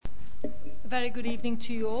very good evening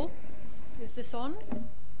to you all. Is this on?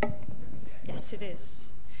 Yes, it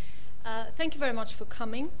is. Thank you very much for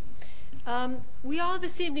coming. We are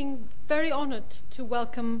this evening very honored to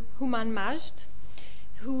welcome Hooman Majd,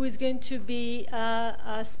 who is going to be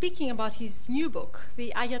speaking about his new book,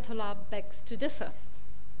 The Ayatollah Begs to Differ.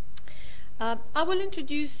 I will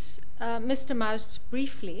introduce Mr. Majd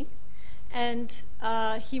briefly, and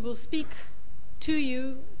he will speak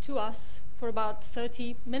to us, for about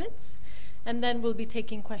 30 minutes, and then we'll be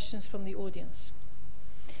taking questions from the audience.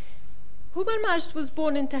 Hooman Majd was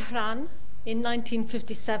born in Tehran in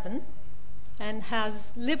 1957 and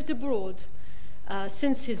has lived abroad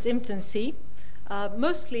since his infancy,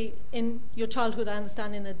 mostly in your childhood, I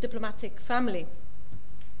understand, in a diplomatic family.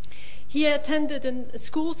 He attended in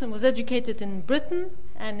schools and was educated in Britain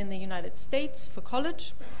and in the United States for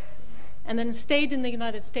college, and then stayed in the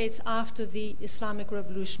United States after the Islamic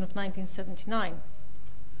Revolution of 1979.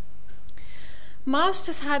 Majd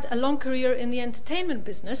has had a long career in the entertainment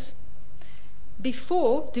business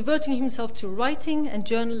before devoting himself to writing and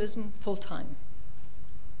journalism full-time.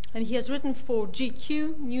 And he has written for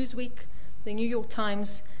GQ, Newsweek, the New York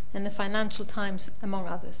Times, and the Financial Times, among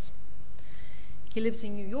others. He lives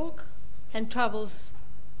in New York and travels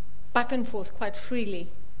back and forth quite freely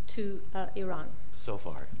to Iran. So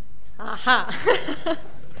far. Aha!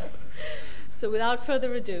 So without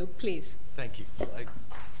further ado, please. Thank you.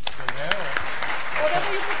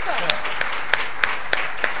 Whatever you prefer.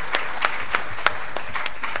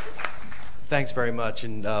 Thanks very much.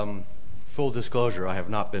 And full disclosure, I have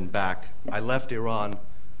not been back. I left Iran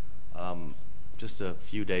just a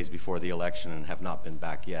few days before the election and have not been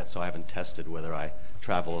back yet, so I haven't tested whether I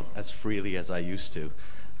travel as freely as I used to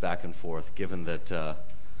back and forth, given that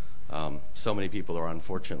so many people are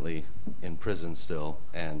unfortunately in prison still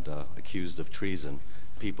and accused of treason,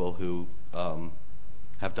 people who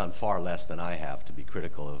have done far less than I have to be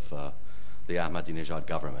critical of the Ahmadinejad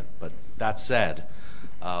government. But that said,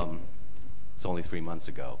 it's only 3 months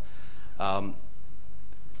ago.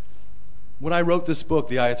 When I wrote this book,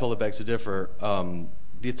 The Ayatollah Begs to Differ,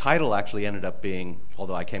 the title actually ended up being,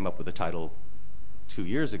 although I came up with the title 2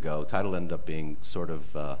 years ago, the title ended up being sort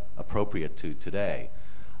of appropriate to today.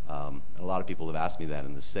 A lot of people have asked me that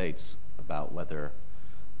in the States about whether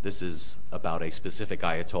this is about a specific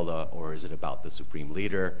Ayatollah or is it about the supreme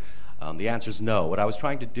leader. The answer is no. What I was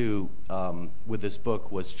trying to do with this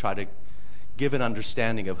book was try to give an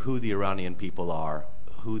understanding of who the Iranian people are,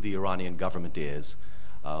 who the Iranian government is,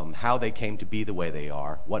 how they came to be the way they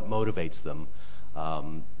are, what motivates them,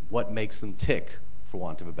 what makes them tick, for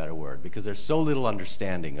want of a better word, because there's so little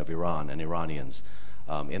understanding of Iran and Iranians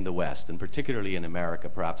in the West, and particularly in America,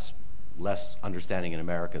 perhaps less understanding in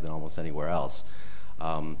America than almost anywhere else.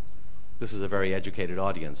 This is a very educated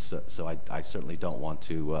audience, so I certainly don't want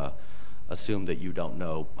to assume that you don't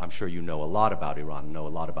know. I'm sure you know a lot about Iran, know a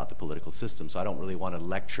lot about the political system, so I don't really want to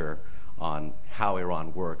lecture on how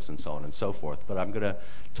Iran works and so on and so forth. But I'm going to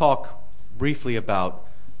talk briefly about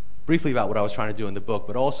what I was trying to do in the book,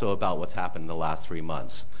 but also about what's happened in the last 3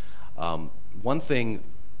 months. One thing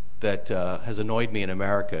that has annoyed me in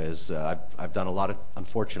America is I've done a lot of,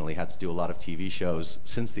 unfortunately, had to do a lot of TV shows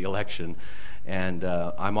since the election, and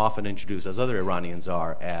I'm often introduced, as other Iranians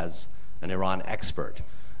are, as an Iran expert.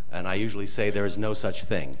 And I usually say there is no such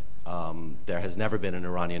thing. There has never been an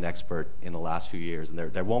Iranian expert in the last few years, and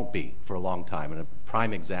there won't be for a long time. And a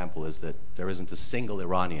prime example is that there isn't a single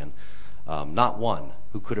Iranian, not one,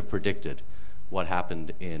 who could have predicted what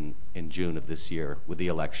happened in June of this year with the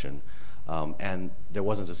election. And there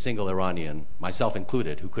wasn't a single Iranian, myself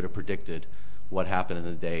included, who could have predicted what happened in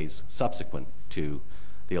the days subsequent to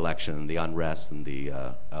the election, the unrest, and the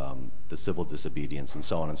civil disobedience, and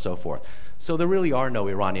so on and so forth. So there really are no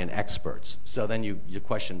Iranian experts. So then your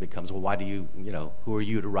question becomes, well, why do you know, who are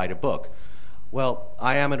you to write a book? Well,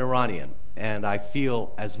 I am an Iranian, and I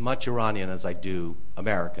feel as much Iranian as I do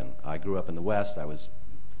American. I grew up in the West. I was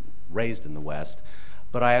raised in the West.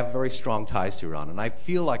 But I have very strong ties to Iran, and I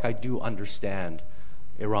feel like I do understand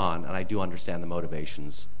Iran, and I do understand the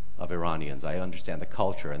motivations of Iranians. I understand the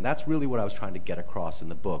culture, and that's really what I was trying to get across in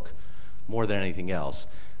the book more than anything else.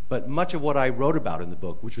 But much of what I wrote about in the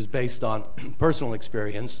book, which was based on personal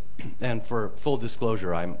experience, and for full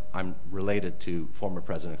disclosure, I'm related to former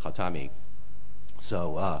President Khatami.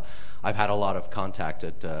 So I've had a lot of contact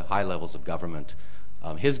at high levels of government,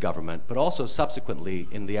 his government, but also subsequently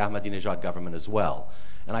in the Ahmadinejad government as well.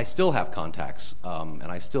 And I still have contacts, and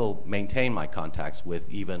I still maintain my contacts with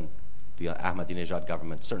even the Ahmadinejad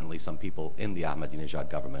government, certainly some people in the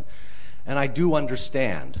Ahmadinejad government. And I do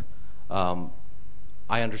understand,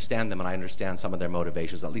 I understand them, and I understand some of their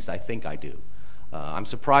motivations, at least I think I do. I'm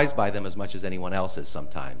surprised by them as much as anyone else is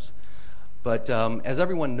sometimes. But as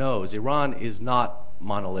everyone knows, Iran is not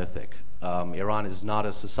monolithic. Iran is not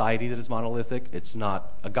a society that is monolithic. It's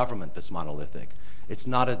not a government that's monolithic. It's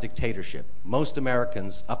not a dictatorship. Most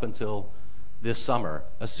Americans, up until this summer,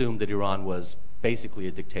 assumed that Iran was basically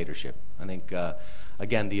a dictatorship. I think,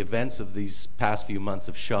 again, the events of these past few months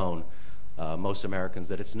have shown most Americans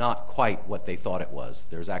that it's not quite what they thought it was.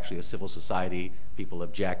 There's actually a civil society. People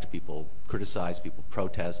object, people criticize, people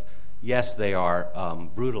protest. Yes, they are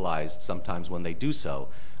brutalized sometimes when they do so,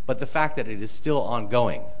 but the fact that it is still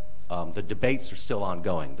ongoing, the debates are still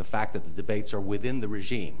ongoing, the fact that the debates are within the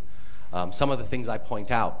regime, some of the things I point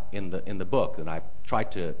out in the book, and I've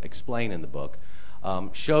tried to explain in the book,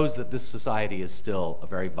 shows that this society is still a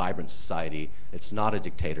very vibrant society. It's not a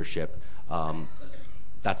dictatorship.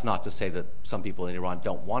 That's not to say that some people in Iran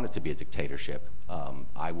don't want it to be a dictatorship.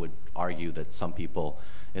 I would argue that some people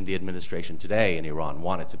in the administration today in Iran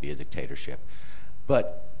want it to be a dictatorship.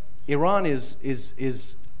 But Iran it's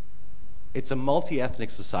a multi-ethnic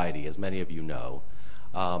society, as many of you know,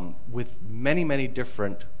 with many, many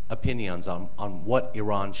different opinions on what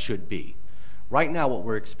Iran should be. Right now what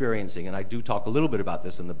we're experiencing, and I do talk a little bit about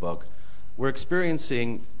this in the book, we're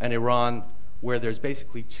experiencing an Iran where there's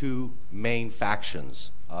basically two main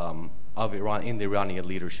factions of Iran in the Iranian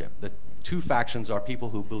leadership. The two factions are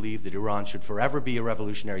people who believe that Iran should forever be a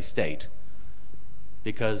revolutionary state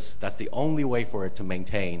because that's the only way for it to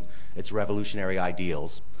maintain its revolutionary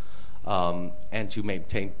ideals and to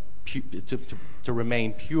maintain to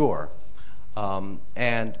remain pure.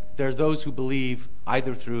 And there's those who believe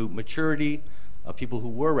either through maturity, people who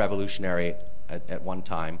were revolutionary at one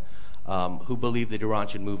time, who believe that Iran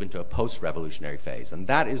should move into a post-revolutionary phase. And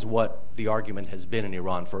that is what the argument has been in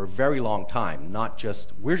Iran for a very long time.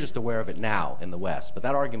 We're just aware of it now in the West, but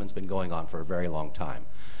that argument's been going on for a very long time.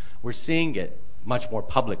 We're seeing it much more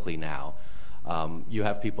publicly now. You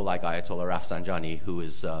have people like Ayatollah Rafsanjani, who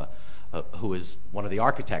is one of the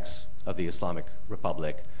architects of the Islamic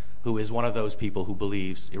Republic, who is one of those people who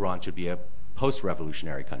believes Iran should be a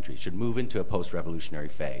post-revolutionary country, should move into a post-revolutionary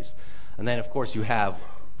phase. And then, of course, you have,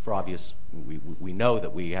 for obvious, we know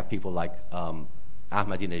that we have people like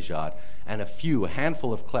Ahmadinejad and a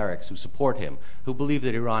handful of clerics who support him, who believe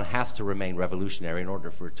that Iran has to remain revolutionary in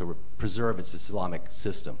order for it to preserve its Islamic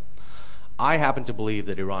system. I happen to believe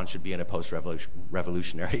that Iran should be in a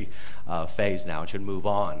post-revolutionary phase now and should move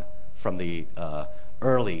on from the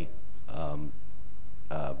early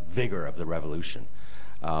vigor of the revolution.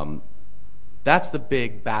 That's the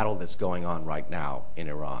big battle that's going on right now in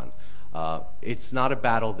Iran. It's not a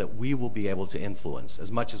battle that we will be able to influence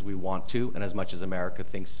as much as we want to, and as much as America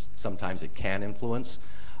thinks sometimes it can influence,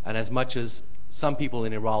 and as much as some people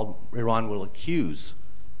in Iran will accuse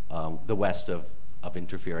the West of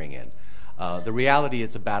interfering in. The reality,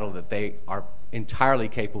 it's a battle that they are entirely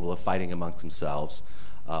capable of fighting amongst themselves.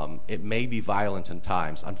 It may be violent in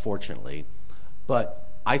times, unfortunately, but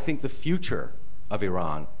I think the future of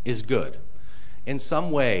Iran is good. In some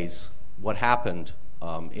ways, what happened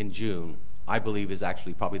in June, I believe, is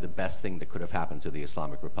actually probably the best thing that could have happened to the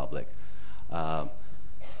Islamic Republic.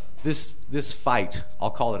 This fight, I'll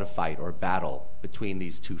call it a fight or a battle between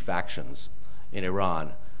these two factions in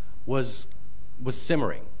Iran, was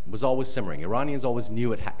simmering, was always simmering. Iranians always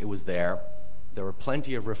knew it was there. There were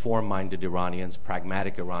plenty of reform-minded Iranians,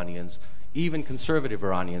 pragmatic Iranians, even conservative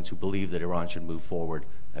Iranians who believed that Iran should move forward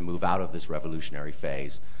and move out of this revolutionary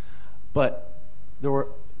phase. But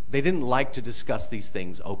they didn't like to discuss these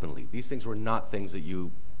things openly. These things were not things that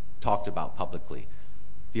you talked about publicly.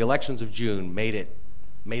 The elections of June made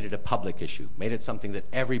it a public issue, made it something that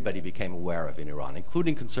everybody became aware of in Iran,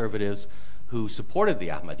 including conservatives who supported the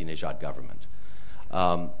Ahmadinejad government.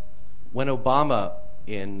 When Obama,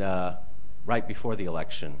 right before the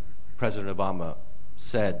election, President Obama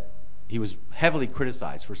said he was heavily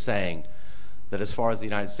criticized for saying that as far as the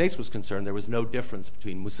United States was concerned, there was no difference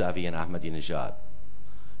between Mousavi and Ahmadinejad.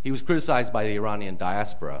 He was criticized by the Iranian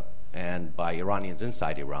diaspora and by Iranians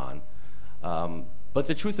inside Iran. But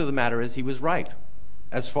the truth of the matter is he was right.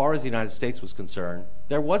 As far as the United States was concerned,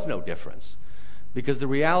 there was no difference. Because the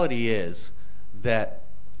reality is that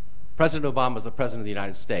President Obama is the president of the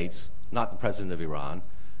United States, not the president of Iran.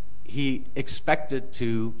 He expected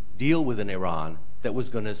to deal with an Iran that was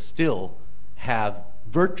going to still have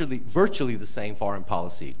virtually the same foreign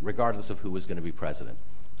policy, regardless of who was going to be president.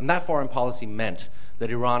 And that foreign policy meant that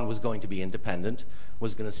Iran was going to be independent,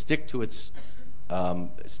 was going to stick to its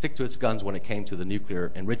guns when it came to the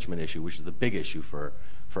nuclear enrichment issue, which is the big issue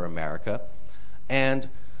for America. And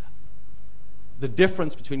the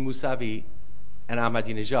difference between Mousavi and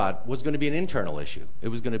Ahmadinejad was going to be an internal issue. It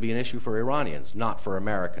was going to be an issue for Iranians, not for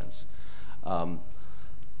Americans.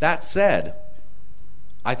 That said,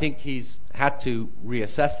 I think he's had to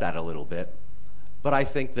reassess that a little bit, but I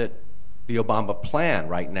think that the Obama plan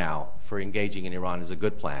right now for engaging in Iran is a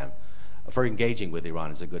good plan, for engaging with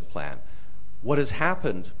Iran is a good plan. What has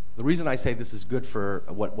happened, the reason I say this is good for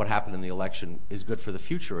what happened in the election is good for the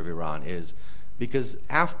future of Iran is because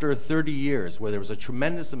after 30 years where there was a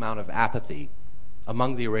tremendous amount of apathy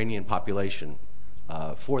among the Iranian population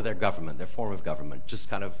for their government, their form of government, just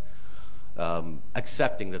kind of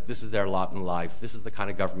accepting that this is their lot in life, this is the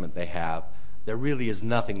kind of government they have, there really is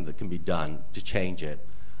nothing that can be done to change it.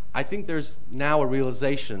 I think there's now a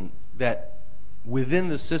realization that within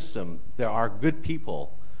the system there are good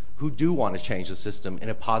people who do want to change the system in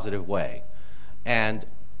a positive way. And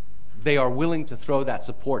they are willing to throw that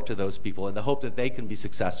support to those people in the hope that they can be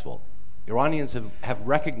successful. Iranians have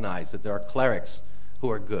recognized that there are clerics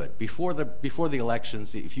who are good. Before the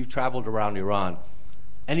elections, if you traveled around Iran,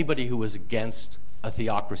 anybody who was against a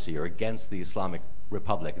theocracy or against the Islamic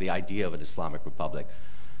Republic, the idea of an Islamic Republic,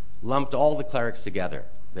 lumped all the clerics together.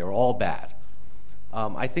 They were all bad.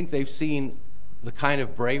 I think they've seen the kind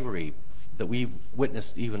of bravery that we've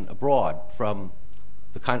witnessed even abroad from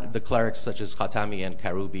the clerics such as Khatami and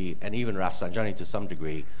Karoubi and even Rafsanjani to some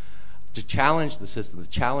degree, to challenge the system, to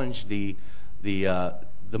challenge the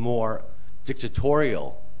more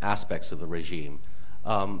dictatorial aspects of the regime,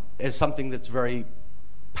 is something that's very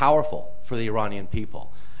powerful for the Iranian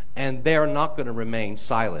people. And they're not going to remain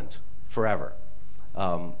silent forever.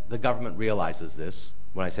 The government realizes this.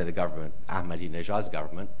 When I say the government, Ahmadinejad's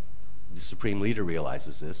government, the supreme leader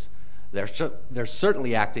realizes this. They're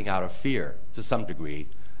certainly acting out of fear to some degree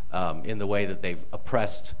in the way that they've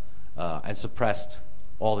oppressed and suppressed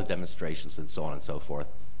all the demonstrations and so on and so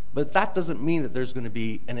forth. But that doesn't mean that there's going to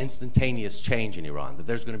be an instantaneous change in Iran, that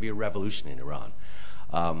there's going to be a revolution in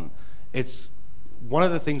Iran. It's one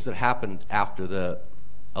of the things that happened after the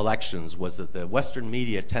elections was that the Western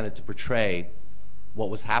media tended to portray what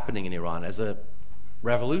was happening in Iran as a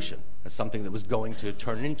revolution, as something that was going to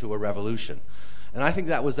turn into a revolution. And I think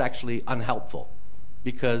that was actually unhelpful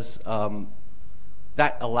because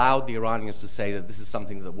that allowed the Iranians to say that this is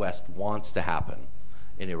something that the West wants to happen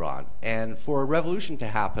in Iran. And for a revolution to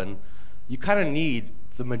happen, you kind of need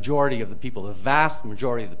the majority of the people, the vast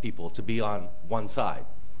majority of the people, to be on one side.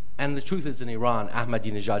 And the truth is in Iran,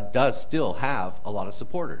 Ahmadinejad does still have a lot of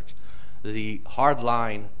supporters. The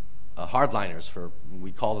hardliners,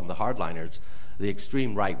 we call them the hardliners, the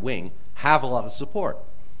extreme right wing, have a lot of support.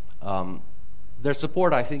 Their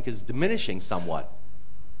support, I think, is diminishing somewhat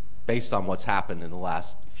based on what's happened in the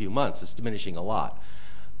last few months. It's diminishing a lot.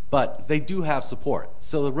 But they do have support.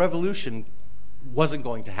 So the revolution wasn't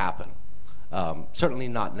going to happen. Certainly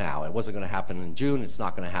not now. It wasn't going to happen in June. It's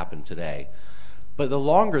not going to happen today. But the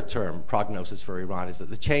longer term prognosis for Iran is that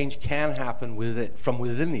the change can happen from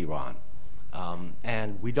within Iran.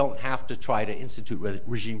 And we don't have to try to institute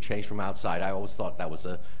regime change from outside. I always thought that was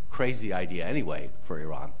a crazy idea anyway for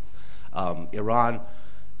Iran. Iran,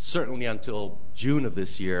 certainly until June of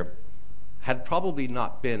this year, had probably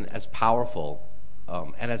not been as powerful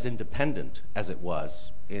and as independent as it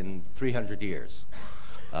was in 300 years.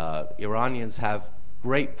 Iranians have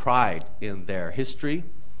great pride in their history,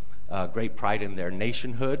 great pride in their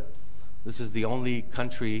nationhood. This is the only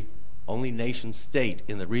country, only nation state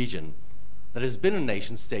in the region that has been a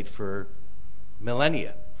nation state for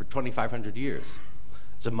millennia, for 2,500 years.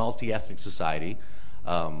 It's a multi-ethnic society,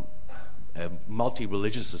 a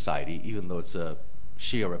multi-religious society, even though it's a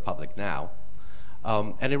Shia republic now.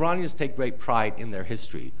 And Iranians take great pride in their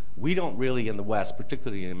history. We don't really in the West,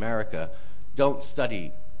 particularly in America, don't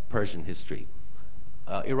study Persian history.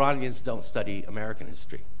 Iranians don't study American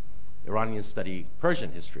history. Iranians study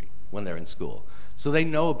Persian history when they're in school. So they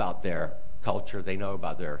know about their culture, they know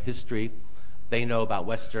about their history, they know about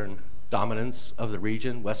Western dominance of the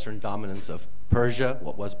region, Western dominance of Persia,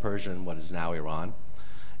 what was Persia and what is now Iran,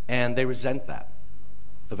 and they resent that.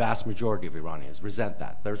 The vast majority of Iranians resent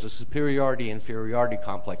that. There's a superiority-inferiority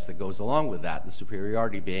complex that goes along with that, the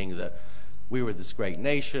superiority being that we were this great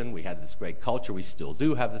nation, we had this great culture, we still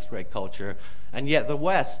do have this great culture, and yet the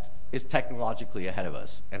West is technologically ahead of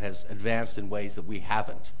us and has advanced in ways that we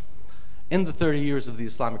haven't. In the 30 years of the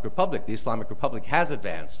Islamic Republic has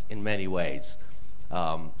advanced in many ways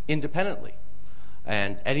independently.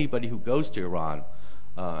 And anybody who goes to Iran,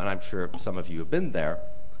 and I'm sure some of you have been there,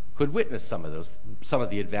 could witness some of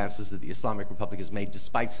the advances that the Islamic Republic has made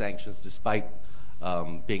despite sanctions, despite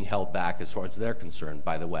being held back as far as they're concerned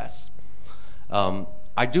by the West.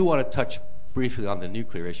 I do want to touch briefly on the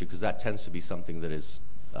nuclear issue because that tends to be something that is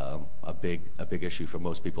a big issue for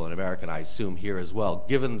most people in America, and I assume here as well,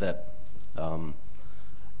 given that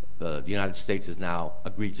the United States has now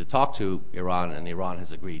agreed to talk to Iran, and Iran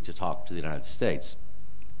has agreed to talk to the United States.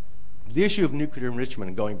 The issue of nuclear enrichment,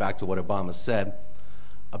 and going back to what Obama said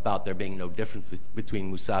about there being no difference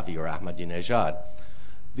between Mousavi or Ahmadinejad,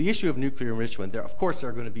 the issue of nuclear enrichment, of course there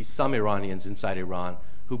are going to be some Iranians inside Iran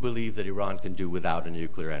who believe that Iran can do without a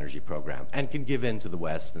nuclear energy program and can give in to the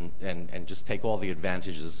West and just take all the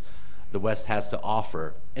advantages the West has to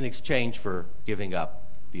offer in exchange for giving up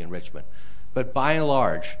the enrichment. But by and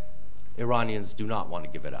large, Iranians do not want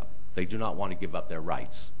to give it up. They do not want to give up their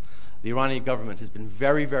rights. The Iranian government has been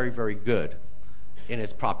very, very, very good in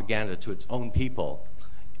its propaganda to its own people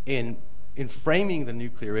in framing the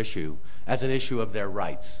nuclear issue as an issue of their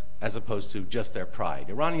rights as opposed to just their pride.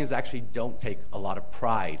 Iranians actually don't take a lot of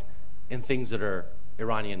pride in things that are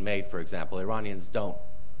Iranian-made, for example. Iranians don't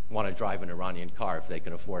want to drive an Iranian car if they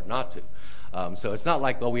can afford not to. So it's not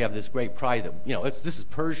like, oh, we have this great pride that, you know, this is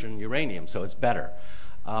Persian uranium, so it's better.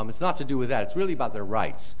 It's not to do with that. It's really about their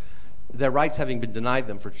rights. Their rights having been denied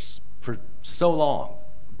them for so long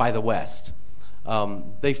by the West.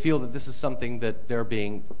 They feel that this is something that they're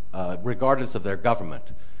being, regardless of their government,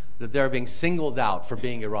 that they're being singled out for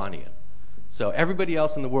being Iranian. So everybody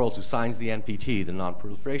else in the world who signs the NPT, the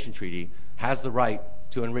Non-Proliferation Treaty, has the right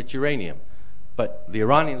to enrich uranium. But the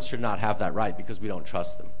Iranians should not have that right because we don't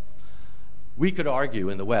trust them. We could argue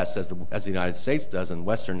in the West, as the United States does and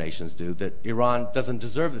Western nations do, that Iran doesn't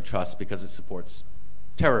deserve the trust because it supports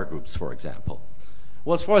terror groups, for example.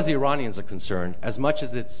 Well, as far as the Iranians are concerned, as much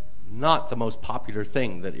as it's not the most popular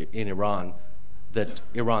thing that in Iran, that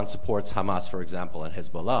Iran supports Hamas, for example, and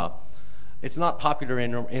Hezbollah, it's not popular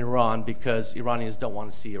in Iran because Iranians don't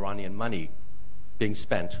want to see Iranian money being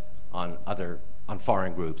spent on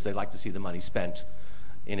foreign groups. They like to see the money spent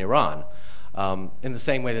in Iran. In the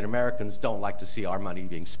same way that Americans don't like to see our money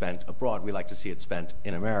being spent abroad, we like to see it spent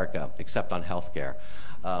in America, except on healthcare.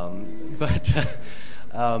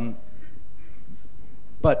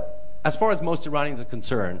 But as far as most Iranians are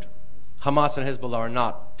concerned, Hamas and Hezbollah are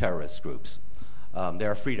not terrorist groups. They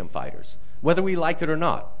are freedom fighters, whether we like it or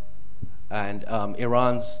not. And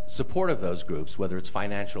Iran's support of those groups, whether it's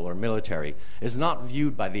financial or military, is not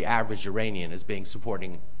viewed by the average Iranian as being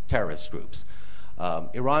supporting terrorist groups.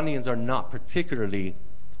 Iranians are not particularly,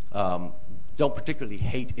 don't particularly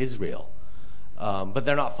hate Israel, but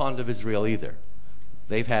they're not fond of Israel either.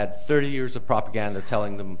 They've had 30 years of propaganda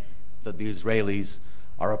telling them that the Israelis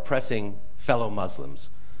are oppressing fellow Muslims,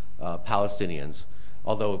 Palestinians,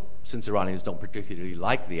 although since Iranians don't particularly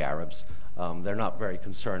like the Arabs, they're not very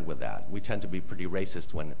concerned with that. We tend to be pretty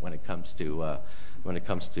racist when it comes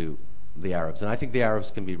to the Arabs, and I think the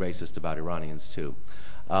Arabs can be racist about Iranians too.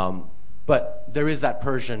 But there is that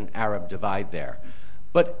Persian-Arab divide there.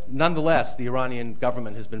 But nonetheless, the Iranian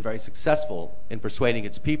government has been very successful in persuading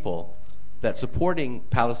its people that supporting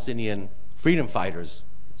Palestinian freedom fighters,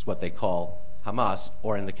 is what they call Hamas,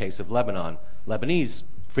 or in the case of Lebanon, Lebanese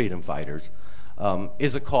freedom fighters,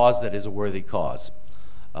 is a cause that is a worthy cause.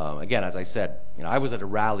 Again, as I said, I was at a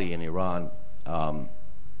rally in Iran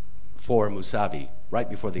for Mousavi right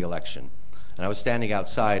before the election. And I was standing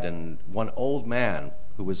outside, and one old man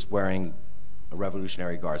who was wearing a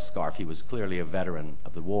Revolutionary Guard scarf, he was clearly a veteran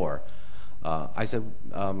of the war. I said,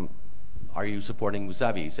 are you supporting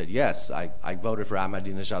Mousavi? He said, yes, I voted for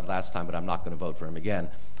Ahmadinejad last time, but I'm not going to vote for him again.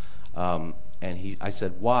 And I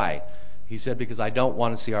said, why? He said, because I don't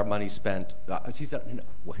want to see our money spent. He said,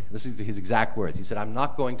 no, this is his exact words. He said, I'm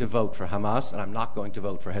not going to vote for Hamas, and I'm not going to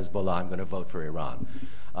vote for Hezbollah. I'm going to vote for Iran.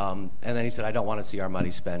 And then he said, I don't want to see our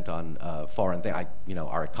money spent on foreign things.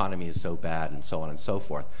 Our economy is so bad, and so on and so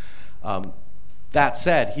forth. That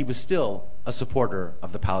said, he was still a supporter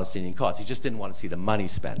of the Palestinian cause. He just didn't want to see the money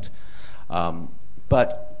spent.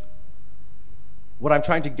 But what I'm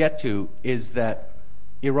trying to get to is that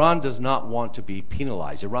Iran does not want to be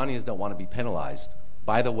penalized. Iranians don't want to be penalized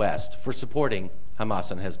by the West for supporting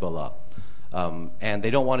Hamas and Hezbollah. And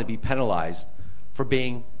they don't want to be penalized for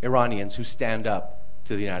being Iranians who stand up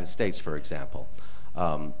to the United States, for example.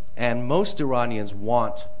 And most Iranians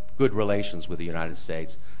want good relations with the United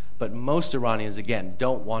States, but most Iranians, again,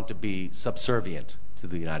 don't want to be subservient to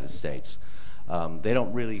the United States. They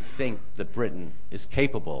don't really think that Britain is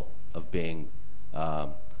capable of being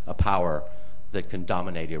a power that can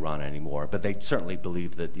dominate Iran anymore, but they certainly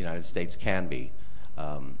believe that the United States can be.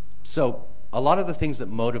 So a lot of the things that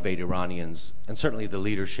motivate Iranians, and certainly the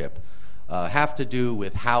leadership, have to do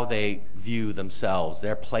with how they view themselves,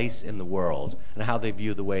 their place in the world, and how they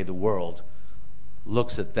view the way the world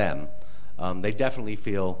looks at them. They definitely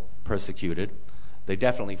feel persecuted. They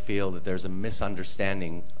definitely feel that there's a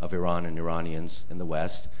misunderstanding of Iran and Iranians in the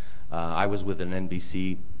West. I was with an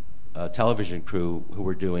NBC television crew who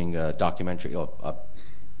were doing a documentary,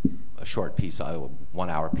 a short piece, a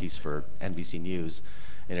 1-hour piece for NBC News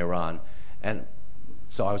in Iran. And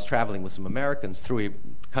so I was traveling with some Americans through a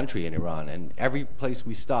country in Iran, and every place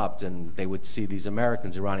we stopped and they would see these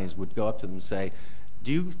Americans, Iranians would go up to them and say,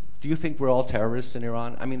 do you think we're all terrorists in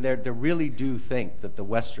Iran? I mean, they really do think that the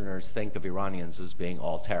Westerners think of Iranians as being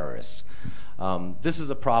all terrorists. This is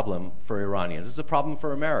a problem for Iranians. It's a problem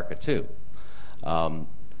for America, too.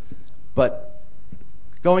 But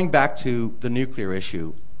going back to the nuclear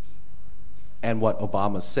issue and what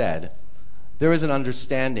Obama said, there is an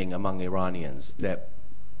understanding among Iranians that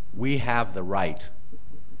we have the right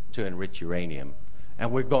to enrich uranium,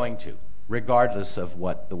 and we're going to, regardless of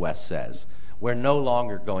what the West says. We're no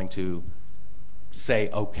longer going to say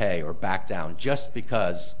okay or back down just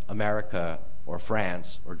because America or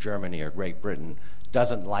France or Germany or Great Britain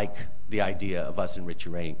doesn't like the idea of us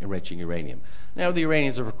enriching uranium. Now, the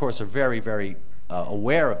Iranians, of course, are very, very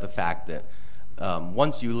aware of the fact that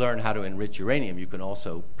once you learn how to enrich uranium, you can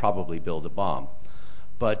also probably build a bomb.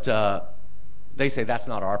 But they say that's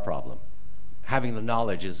not our problem. Having the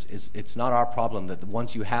knowledge it's not our problem that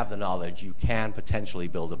once you have the knowledge, you can potentially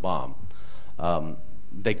build a bomb.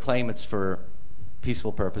 They claim it's for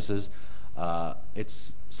peaceful purposes.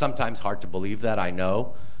 It's sometimes hard to believe that, I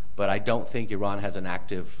know, but I don't think Iran has an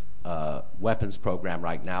active weapons program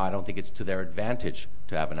right now. I don't think it's to their advantage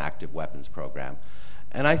to have an active weapons program.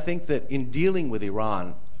 And I think that in dealing with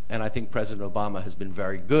Iran, and I think President Obama has been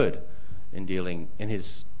very good in dealing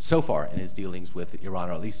so far in his dealings with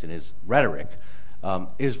Iran, or at least in his rhetoric,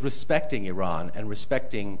 is respecting Iran and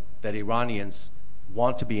respecting that Iranians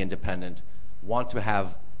want to be independent, want to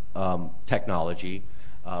have technology,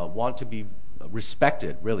 want to be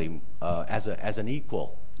respected, really, as an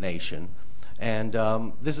equal nation. And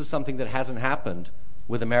this is something that hasn't happened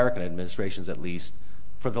with American administrations, at least,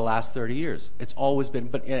 for the last 30 years. It's always been,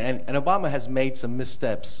 and Obama has made some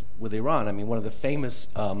missteps with Iran. I mean, one of the famous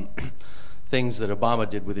things that Obama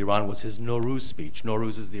did with Iran was his Nowruz speech.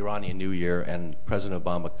 Nowruz is the Iranian New Year, and President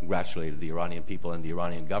Obama congratulated the Iranian people and the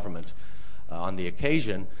Iranian government on the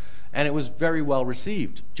occasion. And it was very well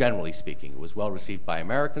received, generally speaking. It was well received by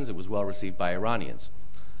Americans. It was well received by Iranians.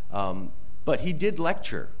 But he did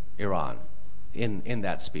lecture Iran in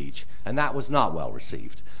that speech, and that was not well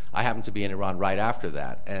received. I happened to be in Iran right after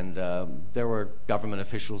that, and there were government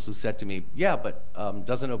officials who said to me, yeah, but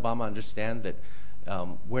doesn't Obama understand that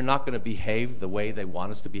we're not going to behave the way they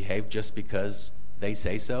want us to behave just because they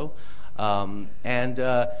say so? And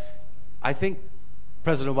I think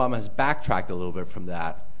President Obama has backtracked a little bit from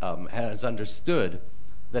that, has understood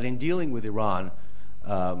that in dealing with Iran,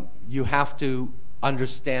 you have to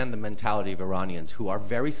understand the mentality of Iranians who are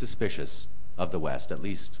very suspicious of the West, at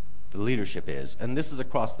least the leadership is. And this is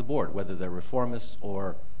across the board, whether they're reformists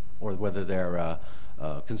or whether they're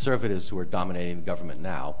conservatives who are dominating the government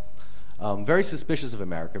now. Very suspicious of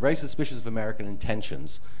America, very suspicious of American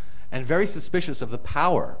intentions, and very suspicious of the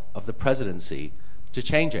power of the presidency to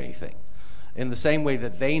change anything. In the same way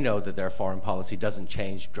that they know that their foreign policy doesn't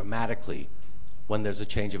change dramatically when there's a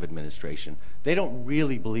change of administration. They don't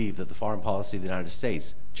really believe that the foreign policy of the United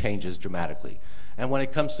States changes dramatically. And when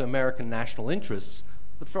it comes to American national interests,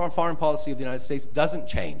 the foreign policy of the United States doesn't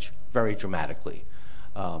change very dramatically.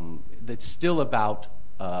 It's still about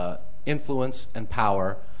influence and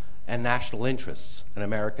power and national interests, and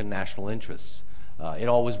American national interests. It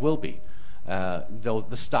always will be. Though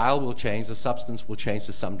the style will change, the substance will change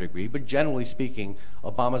to some degree, but generally speaking,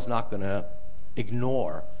 Obama's not going to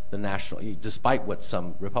ignore the national, despite what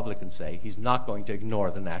some Republicans say, he's not going to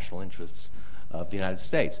ignore the national interests of the United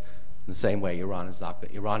States. In the same way,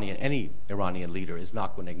 any Iranian leader is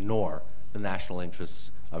not going to ignore the national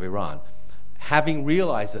interests of Iran. Having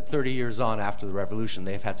realized that 30 years on after the revolution,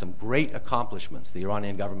 they've had some great accomplishments. The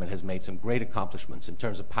Iranian government has made some great accomplishments in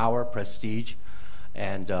terms of power, prestige,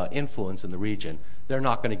 and influence in the region. They're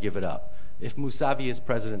not going to give it up. If Mousavi is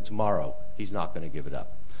president tomorrow, he's not going to give it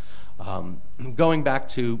up. Going back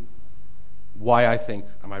to why I think,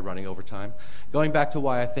 am I running over time? Going back to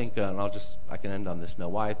why I think, and I can end on this note,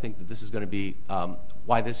 why I think that this is going to be,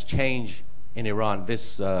 why this change in Iran,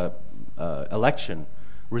 this election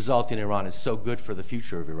result in Iran is so good for the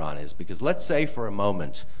future of Iran is because let's say for a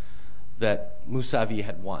moment that Mousavi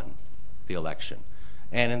had won the election.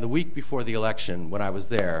 And in the week before the election, when I was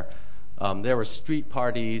there were street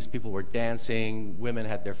parties, people were dancing, women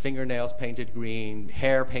had their fingernails painted green,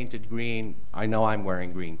 hair painted green. I know I'm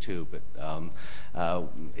wearing green too, but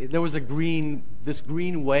there was this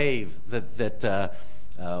green wave that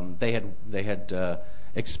they had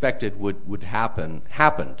expected would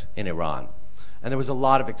happened in Iran. And there was a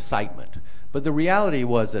lot of excitement. But the reality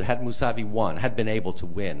was that had Mousavi won, had been able to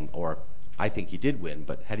win, or I think he did win,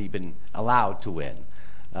 but had he been allowed to win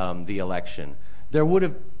the election, there would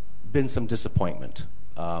have been some disappointment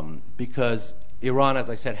because Iran, as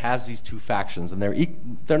I said, has these two factions, and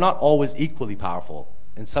they're not always equally powerful.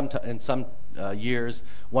 In some years,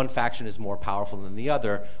 one faction is more powerful than the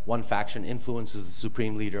other. One faction influences the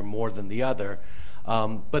supreme leader more than the other.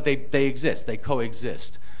 But they exist. They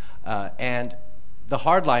coexist. And the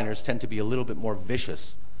hardliners tend to be a little bit more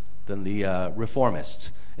vicious than the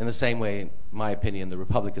reformists. In the same way, in my opinion, the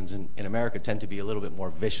Republicans in America tend to be a little bit more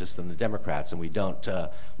vicious than the Democrats, and we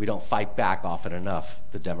don't fight back often enough,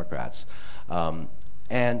 the Democrats.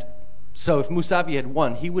 And so if Mousavi had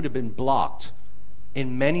won, he would have been blocked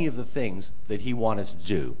in many of the things that he wanted to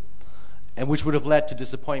do, and which would have led to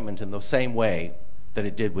disappointment in the same way that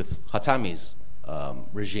it did with Khatami's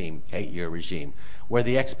regime, 8-year regime, where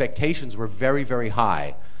the expectations were very, very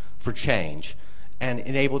high for change, and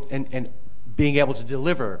being able to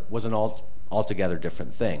deliver was an altogether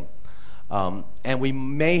different thing. And we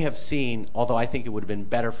may have seen, although I think it would have been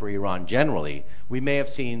better for Iran generally, we may have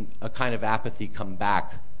seen a kind of apathy come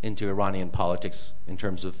back into Iranian politics in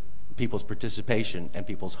terms of people's participation and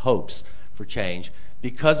people's hopes for change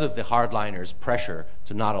because of the hardliners' pressure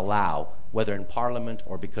to not allow, whether in parliament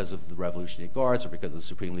or because of the Revolutionary Guards or because of the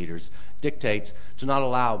supreme leader's dictates, to not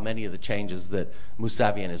allow many of the changes that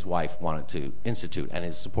Mousavi and his wife wanted to institute and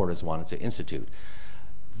his supporters wanted to institute.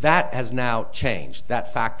 That has now changed.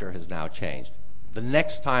 That factor has now changed. The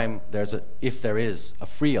next time if there is a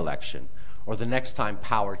free election, or the next time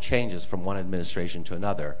power changes from one administration to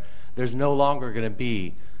another, there's no longer going to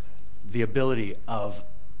be the ability of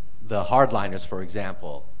the hardliners, for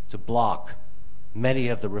example, to block many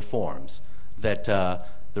of the reforms that the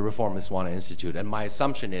reformists want to institute. And my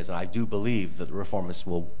assumption is, and I do believe, that the reformists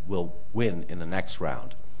will win in the next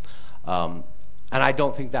round. And I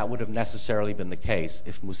don't think that would have necessarily been the case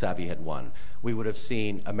if Mousavi had won. We would have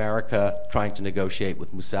seen America trying to negotiate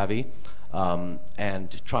with Mousavi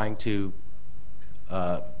and trying to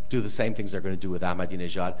do the same things they're going to do with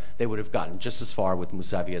Ahmadinejad. They would have gotten just as far with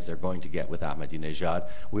Mousavi as they're going to get with Ahmadinejad.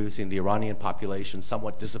 We would have seen the Iranian population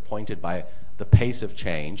somewhat disappointed by the pace of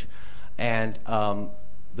change, and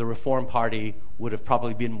the Reform Party would have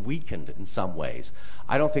probably been weakened in some ways.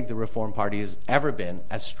 I don't think the Reform Party has ever been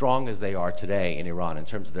as strong as they are today in Iran in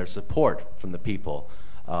terms of their support from the people.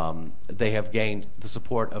 They have gained the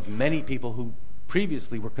support of many people who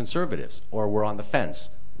previously were conservatives or were on the fence,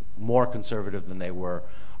 more conservative than they were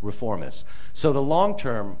reformists. So the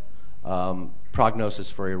long-term prognosis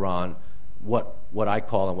for Iran, what I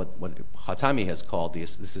call and what Khatami has called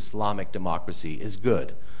this Islamic democracy, is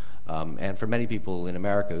good. And for many people in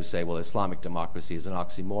America who say, well, Islamic democracy is an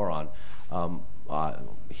oxymoron,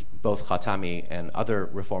 both Khatami and other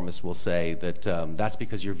reformists will say that that's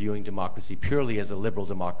because you're viewing democracy purely as a liberal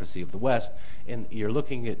democracy of the West, and you're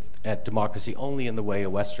looking at democracy only in the way a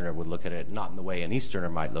Westerner would look at it, not in the way an Easterner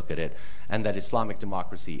might look at it, and that Islamic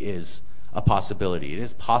democracy is a possibility. It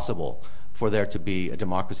is possible for there to be a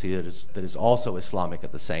democracy that is also Islamic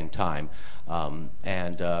at the same time.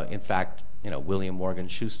 In fact, William Morgan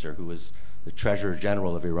Schuster, who was the Treasurer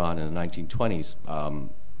General of Iran in the 1920s,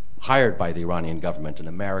 hired by the Iranian government, an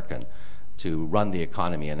American, to run the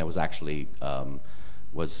economy, and it was actually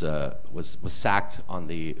was sacked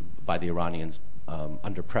by the Iranians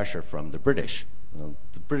under pressure from the British.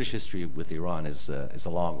 The British history with Iran is a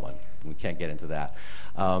long one. We can't get into that.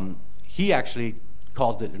 He actually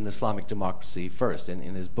called it an Islamic democracy first.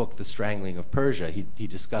 In his book, The Strangling of Persia, he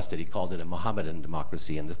discussed it. He called it a Mohammedan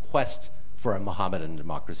democracy, and the quest for a Mohammedan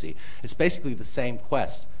democracy. It's basically the same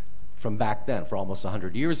quest from back then, for almost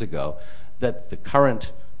 100 years ago, that the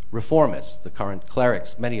current reformists, the current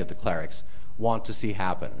clerics, many of the clerics, want to see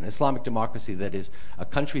happen. An Islamic democracy that is a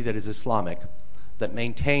country that is Islamic, that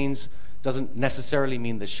maintains, doesn't necessarily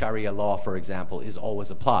mean that Sharia law, for example, is always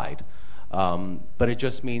applied, but it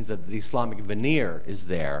just means that the Islamic veneer is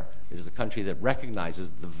there. It is a country that recognizes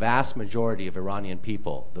the vast majority of Iranian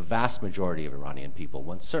people,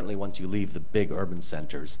 certainly once you leave the big urban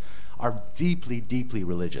centers, are deeply, deeply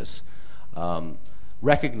religious,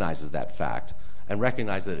 recognizes that fact, and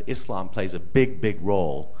recognizes that Islam plays a big, big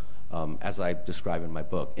role, as I describe in my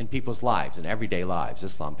book, in people's lives, in everyday lives.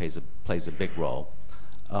 Islam plays a big role,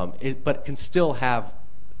 but can still have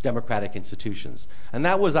democratic institutions. And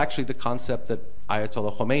that was actually the concept that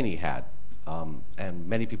Ayatollah Khomeini had and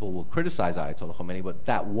many people will criticize Ayatollah Khomeini, but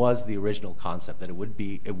that was the original concept, that it would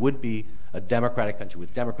be a democratic country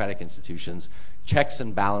with democratic institutions, checks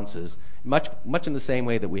and balances, much in the same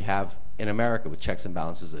way that we have in America with checks and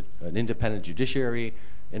balances, an independent judiciary,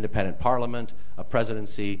 independent parliament, a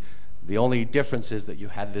presidency. The only difference is that you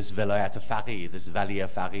had this Velayat Faqih, this Wali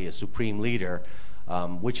Faqih, a supreme leader,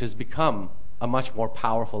 which has become a much more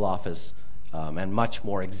powerful office and much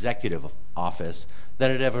more executive office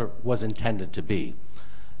than it ever was intended to be.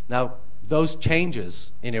 Now, those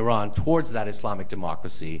changes in Iran towards that Islamic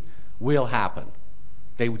democracy will happen.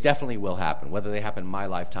 They definitely will happen. Whether they happen in my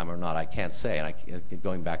lifetime or not, I can't say. And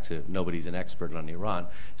going back to nobody's an expert on Iran,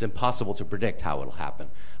 it's impossible to predict how it'll happen.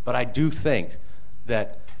 But I do think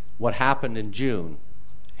that what happened in June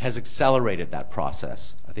has accelerated that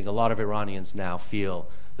process. I think a lot of Iranians now feel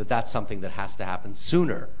that that's something that has to happen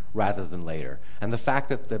sooner rather than later. And the fact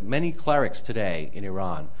that the many clerics today in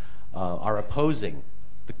Iran are opposing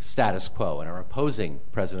the status quo and are opposing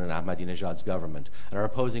President Ahmadinejad's government and are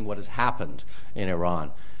opposing what has happened in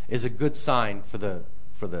Iran is a good sign for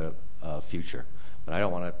the future. But I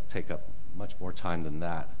don't want to take up much more time than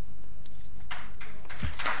that.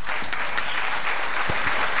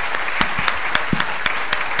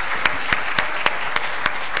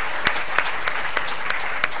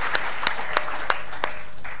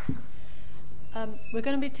 We're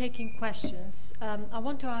going to be taking questions. I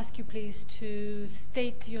want to ask you, please, to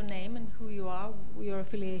state your name and who you are, your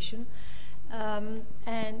affiliation,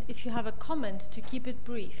 and if you have a comment, to keep it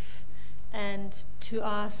brief, and to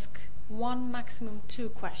ask one, maximum 2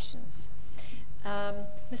 questions.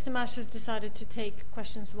 Mr. Mash has decided to take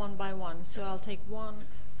questions one by one, so I'll take one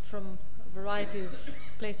from a variety of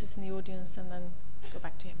places in the audience and then go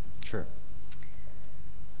back to him. Sure.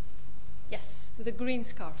 Yes, with a green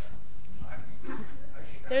scarf.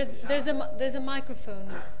 There's a microphone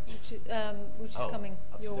which is coming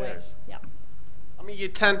your way. Yeah. I mean, you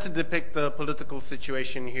tend to depict the political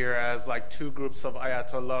situation here as like 2 groups of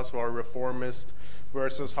ayatollahs who are reformist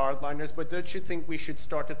versus hardliners, but don't you think we should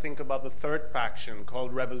start to think about the third faction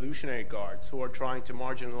called Revolutionary Guards, who are trying to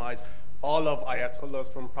marginalize all of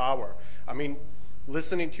ayatollahs from power? I mean,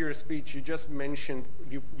 listening to your speech, you just mentioned,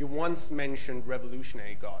 you once mentioned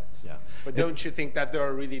Revolutionary Guards. Yeah. But don't you think that they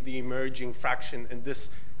are really the emerging faction, and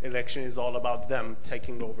this election is all about them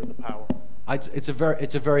taking over the power? It's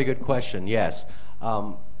a very good question. Yes,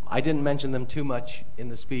 I didn't mention them too much in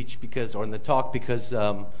the speech or in the talk because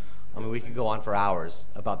I mean we could go on for hours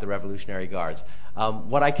about the Revolutionary Guards.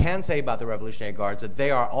 What I can say about the Revolutionary Guards is that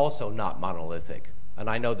they are also not monolithic, and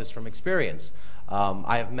I know this from experience.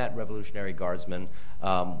 I have met Revolutionary Guardsmen.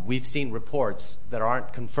 We've seen reports that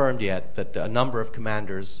aren't confirmed yet that a number of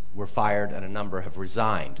commanders were fired and a number have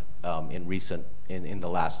resigned in the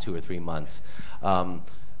last 2 or 3 months.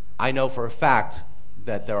 I know for a fact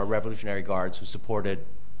that there are Revolutionary Guards who supported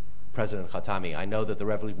President Khatami. I know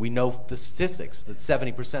that we know the statistics that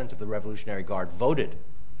 70% of the Revolutionary Guard voted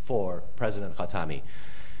for President Khatami.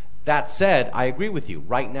 That said, I agree with you.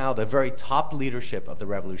 Right now, the very top leadership of the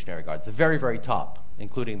Revolutionary Guard, the very, very top,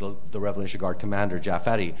 including the Revolutionary Guard commander,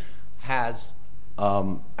 Jafari, has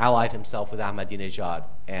allied himself with Ahmadinejad,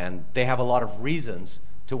 and they have a lot of reasons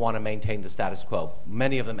to want to maintain the status quo,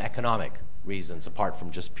 many of them economic reasons, apart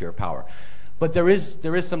from just pure power. But there is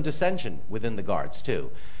some dissension within the Guards,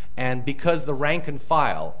 too. And because the rank and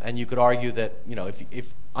file, and you could argue that, you know,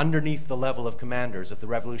 if underneath the level of commanders, if the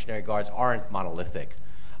Revolutionary Guards aren't monolithic,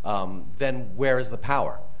 then where is the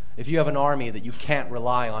power? If you have an army that you can't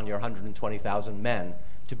rely on your 120,000 men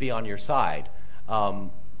to be on your side,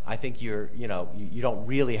 I think you don't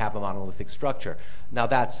really have a monolithic structure. Now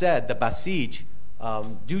that said, the Basij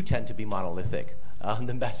do tend to be monolithic.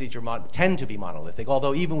 The Basij tend to be monolithic,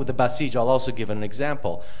 although even with the Basij, I'll also give an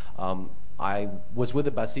example. I was with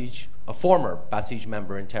a former Basij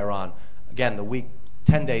member in Tehran, again,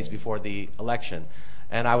 10 days before the election.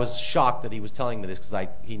 And I was shocked that he was telling me this because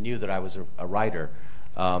he knew that I was a writer.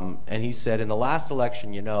 And he said, in the last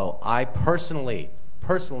election, you know, I personally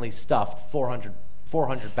stuffed 400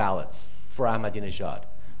 ballots for Ahmadinejad.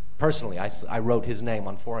 Personally, I wrote his name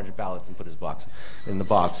on 400 ballots and put his box in the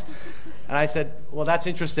box. And I said, well, that's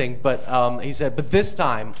interesting. But he said, but this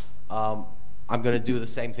time, I'm going to do the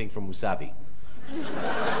same thing for Mousavi.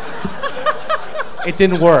 It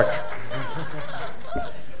didn't work.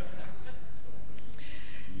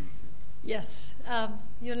 Yes.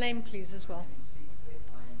 Your name, please, as well.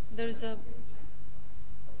 There's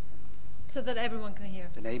so that everyone can hear.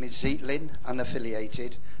 The name is Zietlin,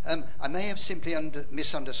 unaffiliated. I may have simply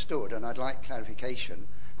misunderstood, and I'd like clarification.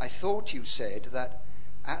 I thought you said that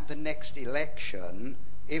at the next election,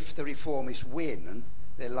 if the reformists win,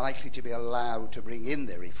 they're likely to be allowed to bring in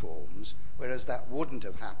their reforms, whereas that wouldn't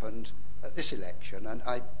have happened at this election. And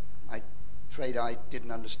I'm afraid I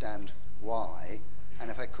didn't understand why.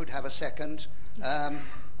 And if I could have a second,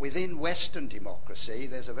 within Western democracy,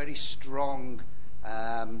 there's a very strong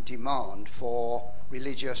demand for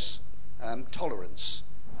religious tolerance.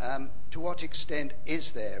 To what extent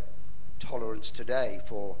is there tolerance today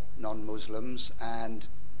for non-Muslims, and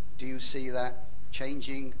do you see that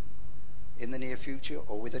changing in the near future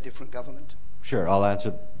or with a different government? Sure, I'll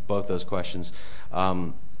answer both those questions.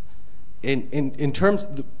 In terms,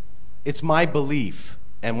 it's my belief,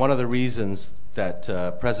 and one of the reasons that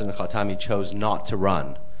President Khatami chose not to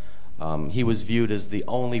run. He was viewed as the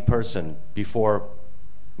only person before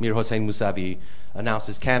Mir Hossein Mousavi announced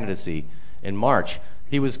his candidacy in March.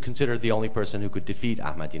 He was considered the only person who could defeat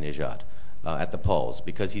Ahmadinejad at the polls,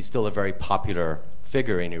 because he's still a very popular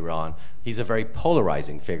figure in Iran. He's a very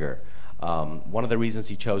polarizing figure. One of the reasons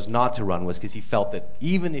he chose not to run was because he felt that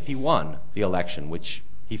even if he won the election, which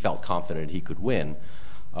he felt confident he could win,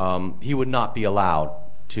 he would not be allowed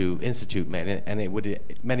to institute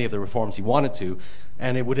many of the reforms he wanted to,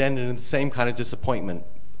 and it would end in the same kind of disappointment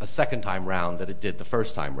a second time round that it did the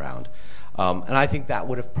first time round. And I think that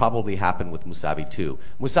would have probably happened with Mousavi too.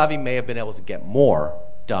 Mousavi may have been able to get more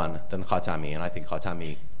done than Khatami, and I think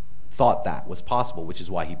Khatami thought that was possible, which is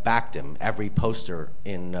why he backed him. Every poster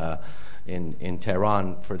in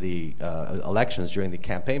Tehran for the elections during the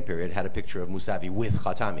campaign period had a picture of Mousavi with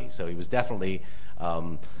Khatami. So he was definitely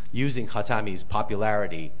using Khatami's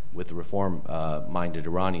popularity with the reform-minded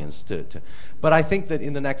Iranians to. But I think that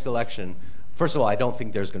in the next election, first of all, I don't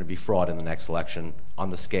think there's going to be fraud in the next election on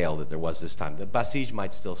the scale that there was this time. The Basij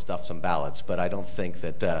might still stuff some ballots, but I don't think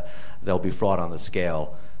that there'll be fraud on the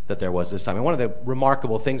scale that there was this time. And one of the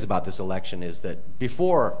remarkable things about this election is that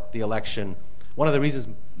before the election, one of the reasons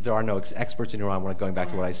there are no experts in Iran, going back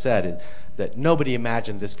to what I said, is that nobody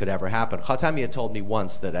imagined this could ever happen. Khatami had told me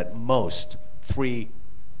once that at most 300,000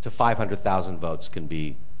 to 500,000 votes can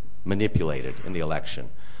be manipulated in the election.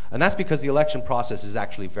 And that's because the election process is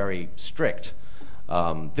actually very strict.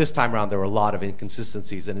 This time around, there were a lot of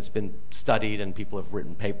inconsistencies, and it's been studied, and people have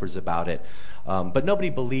written papers about it. But nobody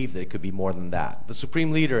believed that it could be more than that. The Supreme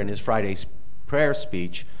Leader, in his Friday's prayer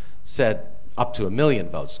speech, said up to 1 million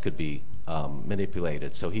votes could be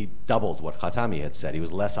manipulated. So he doubled what Khatami had said. He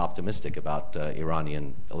was less optimistic about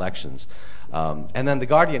Iranian elections. And then the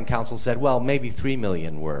Guardian Council said, well, maybe 3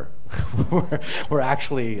 million were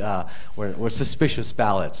actually were suspicious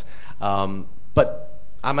ballots. But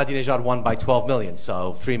Ahmadinejad won by 12 million,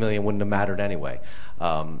 so 3 million wouldn't have mattered anyway.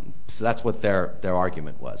 So that's what their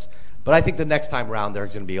argument was. But I think the next time around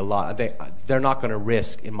there's going to be a lot. They're not going to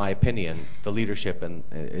risk, in my opinion, the leadership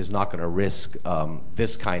is not going to risk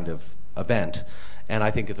this kind of event. And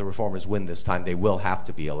I think if the reformers win this time, they will have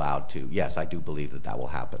to be allowed to. Yes, I do believe that that will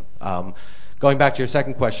happen. Going back to your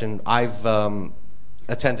second question, I've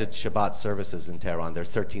attended Shabbat services in Tehran. There's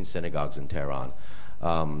 13 synagogues in Tehran.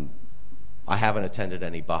 I haven't attended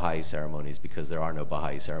any Baha'i ceremonies because there are no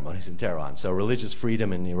Baha'i ceremonies in Tehran. So religious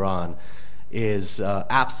freedom in Iran is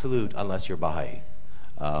absolute unless you're Baha'i.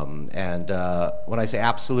 And when I say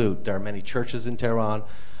absolute, there are many churches in Tehran.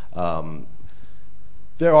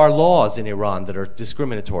 There are laws in Iran that are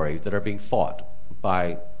discriminatory, that are being fought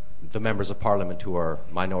by the members of parliament who are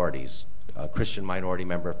minorities. A Christian minority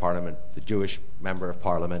member of parliament, the Jewish member of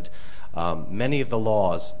parliament. Many of the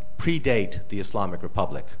laws predate the Islamic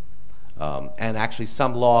Republic. And actually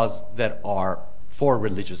some laws that are for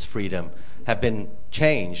religious freedom have been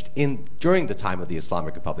changed during the time of the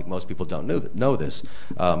Islamic Republic. Most people don't know this.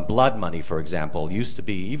 Blood money, for example, used to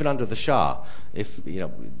be, even under the Shah,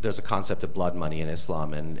 there's a concept of blood money in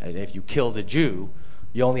Islam, and if you killed a Jew,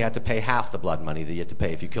 you only had to pay half the blood money that you had to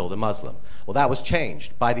pay if you killed a Muslim. Well, that was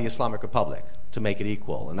changed by the Islamic Republic to make it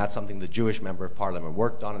equal, and that's something the Jewish member of parliament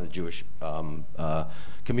worked on, and the Jewish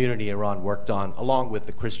community in Iran worked on, along with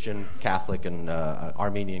the Christian, Catholic, and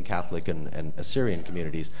Armenian Catholic and Assyrian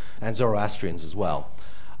communities, and Zoroastrians as well.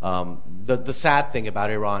 The sad thing about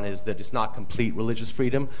Iran is that it's not complete religious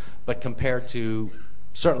freedom, but compared to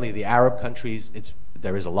certainly the Arab countries,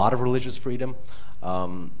 there is a lot of religious freedom.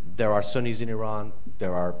 There are Sunnis in Iran,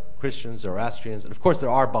 there are Christians, Zoroastrians, and of course there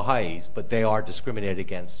are Baha'is, but they are discriminated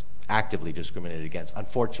against, actively discriminated against,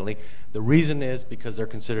 unfortunately. The reason is because they're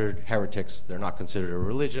considered heretics, they're not considered a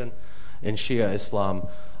religion. In Shia Islam,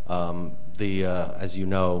 as you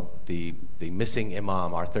know, the missing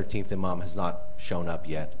imam, our 13th imam, has not shown up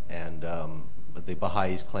yet, and the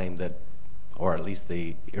Baha'is claim that, or at least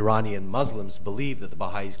the Iranian Muslims believe that the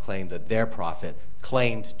Baha'is claim that their prophet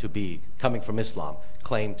claimed to be, coming from Islam,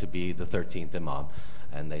 claimed to be the 13th imam,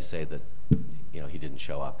 and they say that he didn't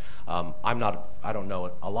show up. I don't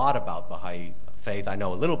know a lot about Baha'i faith. I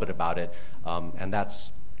know a little bit about it, and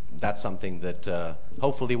that's something that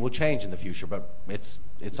hopefully will change in the future. But it's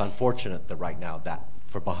unfortunate that right now that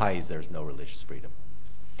for Baha'is there's no religious freedom.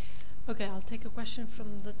 Okay, I'll take a question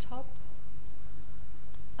from the top.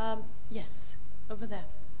 Yes, over there.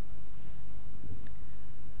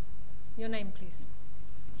 Your name, please.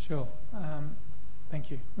 Sure. Thank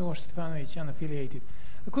you. Miloš Stefanovic, unaffiliated.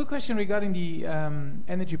 A quick question regarding the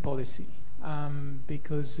energy policy,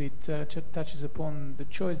 because it touches upon the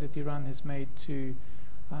choice that Iran has made to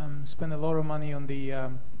spend a lot of money on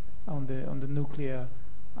the nuclear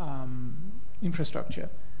infrastructure.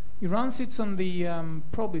 Iran sits on the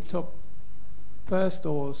probably top first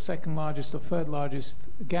or second largest or third largest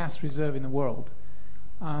gas reserve in the world.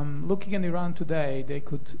 Looking at Iran today, they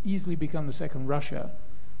could easily become the second Russia,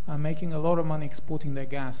 making a lot of money exporting their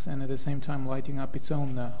gas and at the same time lighting up its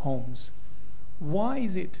own homes. Why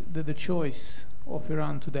is it that the choice of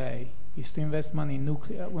Iran today is to invest money in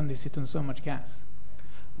nuclear when they sit on so much gas?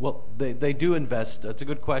 Well, they do invest. It's a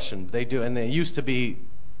good question. They do, and it used to be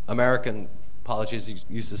American politicians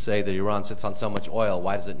used to say that Iran sits on so much oil.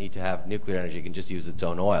 Why does it need to have nuclear energy? It can just use its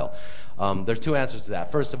own oil. There's two answers to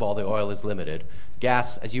that. First of all, the oil is limited.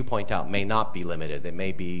 Gas, as you point out, may not be limited. They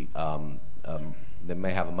may be. They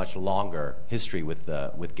may have a much longer history with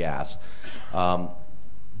gas. The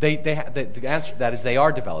answer to that is they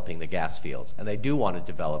are developing the gas fields, and they do want to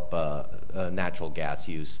develop natural gas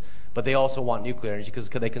use. But they also want nuclear energy because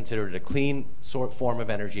they consider it a clean form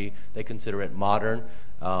of energy. They consider it modern.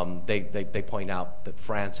 They point out that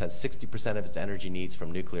France has 60% of its energy needs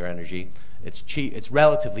from nuclear energy. It's cheap. It's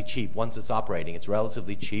relatively cheap once it's operating. It's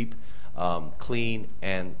relatively cheap, clean,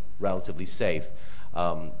 and relatively safe.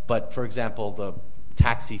 But for example, the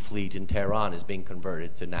taxi fleet in Tehran is being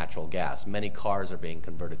converted to natural gas. Many cars are being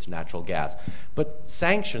converted to natural gas. But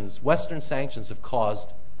sanctions, Western sanctions, have caused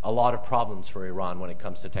a lot of problems for Iran when it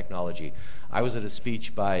comes to technology. I was at a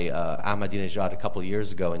speech by Ahmadinejad a couple of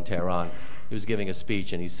years ago in Tehran. He was giving a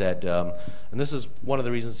speech, and he said, and this is one of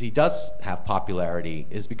the reasons he does have popularity,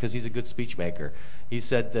 is because he's a good speech maker. He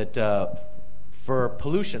said that for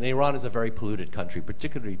pollution, Iran is a very polluted country,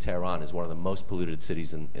 particularly Tehran is one of the most polluted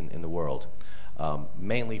cities in the world,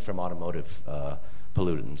 mainly from automotive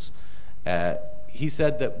pollutants. He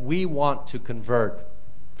said that we want to convert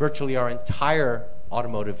virtually our entire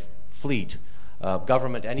automotive fleet,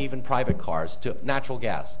 government and even private cars, to natural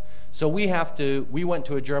gas. So we went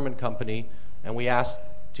to a German company and we asked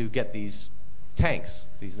to get these tanks,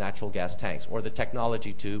 these natural gas tanks, or the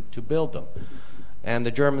technology to build them. And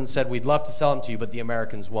the Germans said, we'd love to sell them to you, but the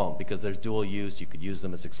Americans won't because there's dual use. You could use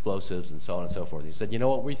them as explosives and so on and so forth. He said, you know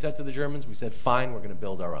what we said to the Germans? We said, fine, we're going to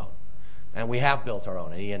build our own. And we have built our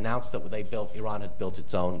own. And he announced that Iran had built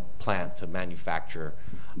its own plant to manufacture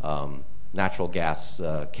natural gas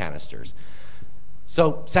canisters.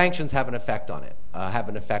 So sanctions have an effect on it, have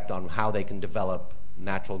an effect on how they can develop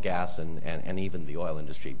natural gas and even the oil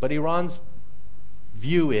industry. But Iran's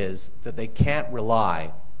view is that they can't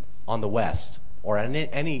rely on the West or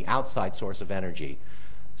any outside source of energy.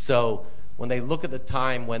 So when they look at the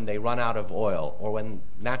time when they run out of oil or when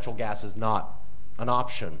natural gas is not an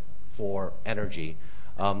option for energy,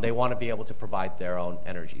 they want to be able to provide their own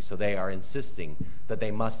energy. So they are insisting that they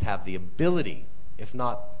must have the ability, if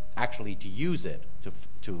not actually to use it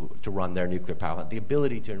to run their nuclear power plant, the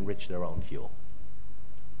ability to enrich their own fuel.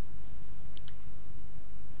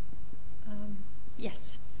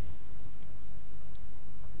 Yes.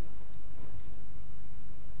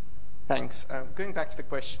 Thanks. Going back to the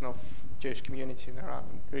question of Jewish community in Iran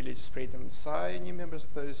and religious freedoms, are any members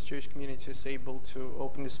of those Jewish communities able to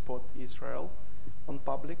openly support Israel on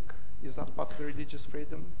public? Is that part of the religious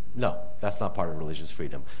freedom? No, that's not part of religious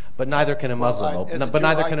freedom. But neither can a Muslim. Is that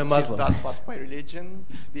part of my religion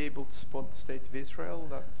to be able to support the state of Israel?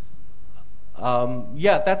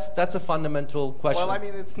 Yeah, that's a fundamental question. Well, I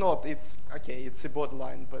mean, it's not. It's okay. It's a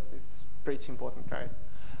borderline, but it's pretty important, right?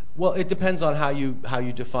 Well, it depends on how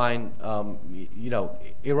you define.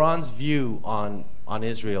 Iran's view on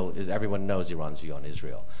Israel is, everyone knows Iran's view on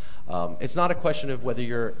Israel. It's not a question of whether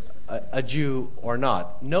you're a Jew or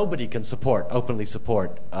not. Nobody can openly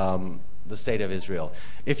support the state of Israel.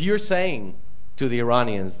 If you're saying to the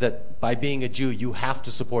Iranians that by being a Jew you have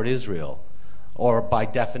to support Israel, or by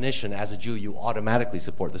definition as a Jew you automatically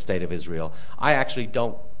support the state of Israel, I actually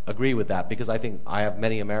don't agree with that, because I think I have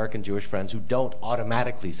many American Jewish friends who don't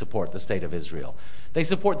automatically support the state of Israel. They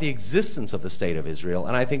support the existence of the state of Israel,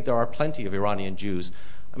 and I think there are plenty of Iranian Jews.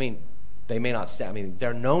 I mean, they may not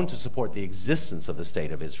they're known to support the existence of the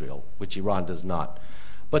state of Israel, which Iran does not.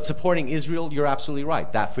 But supporting Israel, you're absolutely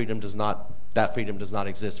right. That freedom does not that freedom does not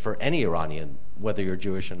exist for any Iranian, whether you're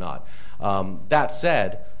Jewish or not. That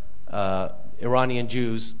said, Iranian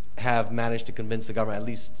Jews have managed to convince the government, at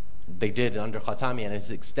least they did under Khatami, and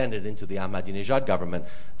it's extended into the Ahmadinejad government,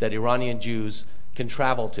 that Iranian Jews can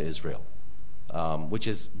travel to Israel, which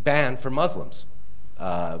is banned for Muslims.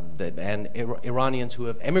 And Iranians who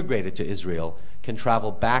have emigrated to Israel can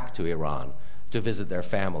travel back to Iran to visit their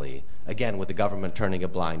family, again, with the government turning a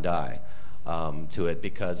blind eye to it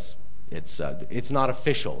because it's not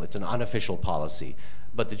official, it's an unofficial policy.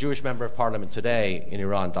 But the Jewish member of parliament today in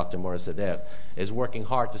Iran, Dr. Morazadeh, is working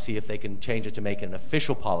hard to see if they can change it to make it an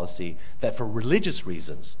official policy that for religious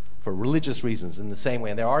reasons, in the same way,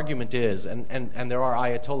 and their argument is, and there are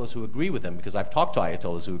Ayatollahs who agree with them, because I've talked to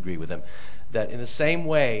Ayatollahs who agree with them, that in the same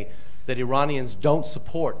way that Iranians don't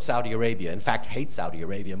support Saudi Arabia, in fact hate Saudi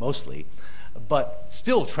Arabia mostly, but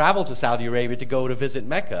still travel to Saudi Arabia to go to visit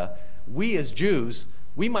Mecca, we as Jews,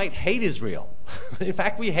 we might hate Israel. In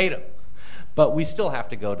fact, we hate them. But we still have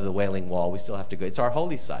to go to the Wailing Wall. We still have to go. It's our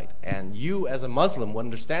holy site. And you, as a Muslim, would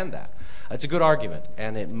understand that. It's a good argument,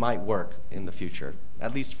 and it might work in the future,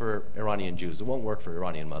 at least for Iranian Jews. It won't work for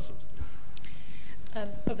Iranian Muslims.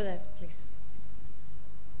 Over there, please.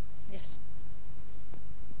 Yes.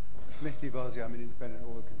 Mehdi Bazi, I'm an independent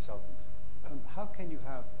oil consultant. How can you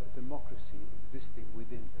have a democracy existing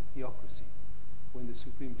within a theocracy when the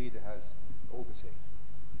supreme leader has all the say?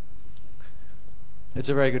 It's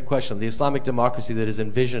a very good question. The Islamic democracy that is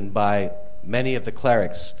envisioned by many of the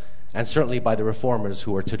clerics, and certainly by the reformers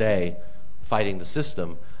who are today fighting the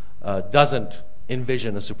system, doesn't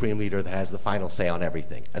envision a supreme leader that has the final say on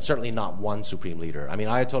everything, and certainly not one supreme leader. I mean,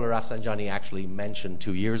 Ayatollah Rafsanjani actually mentioned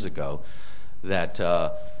 2 years ago that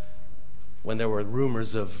when there were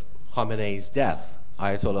rumors of Khamenei's death,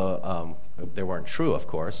 Ayatollah, they weren't true, of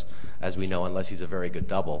course, as we know, unless he's a very good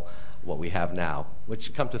double, what we have now,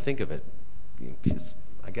 which, come to think of it,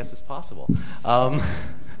 I guess it's possible,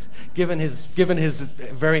 given his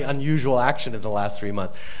very unusual action in the last 3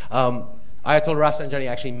 months. Ayatollah Rafsanjani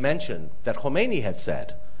actually mentioned that Khomeini had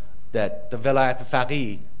said that the Velayat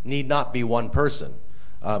al-Faqih need not be one person,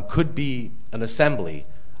 could be an assembly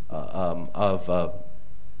of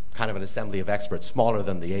kind of an assembly of experts, smaller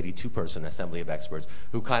than the 82-person assembly of experts,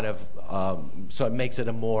 who kind of, so it makes it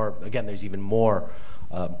a more, again, there's even more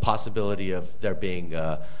possibility of there being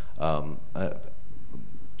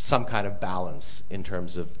some kind of balance in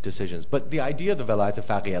terms of decisions. But the idea of the Velayat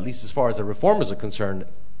al-Faqih, at least as far as the reformers are concerned,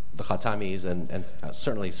 the Khatamis and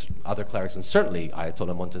certainly other clerics, and certainly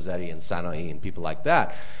Ayatollah Montazeri and Sana'i and people like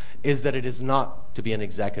that, is that it is not to be an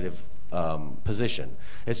executive position.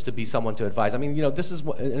 It's to be someone to advise. I mean, you know, this is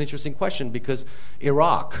an interesting question because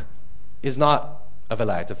Iraq is not a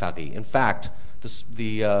Velayat al-Faqih. In fact,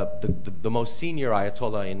 the most senior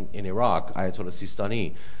Ayatollah in Iraq, Ayatollah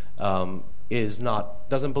Sistani,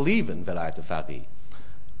 doesn't believe in Velayat al-Faqih.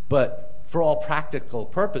 But for all practical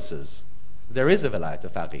purposes, there is a Velayat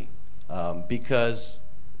al-Faqih because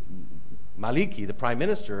Maliki, the prime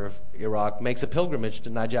minister of Iraq, makes a pilgrimage to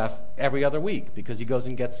Najaf every other week because he goes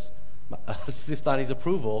and gets Sistani's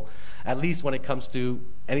approval, at least when it comes to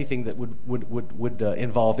anything that would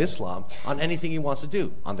involve Islam, on anything he wants to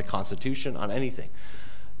do, on the constitution, on anything.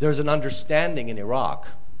 There's an understanding in Iraq,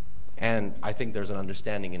 and I think there's an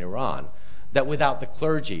understanding in Iran, that without the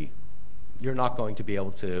clergy, you're not going to be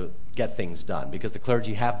able to get things done because the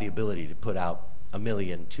clergy have the ability to put out 1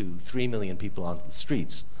 million to 3 million people onto the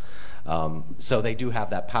streets. So they do have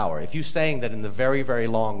that power. If you're saying that in the very, very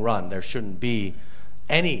long run there shouldn't be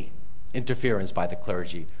any interference by the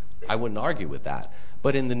clergy, I wouldn't argue with that.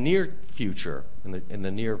 But in the near future, in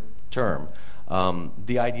the near term,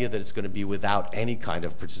 the idea that it's going to be without any kind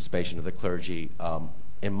of participation of the clergy,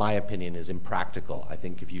 in my opinion, is impractical. I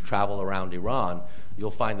think if you travel around Iran,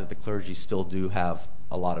 you'll find that the clergy still do have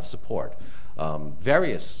a lot of support.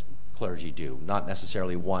 Various clergy do, not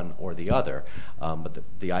necessarily one or the other, but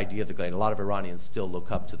the idea that a lot of Iranians still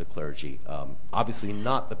look up to the clergy. Obviously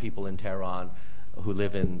not the people in Tehran who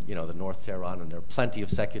live in the North Tehran, and there are plenty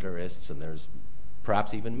of secularists, and there's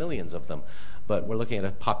perhaps even millions of them. But we're looking at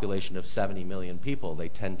a population of 70 million people. They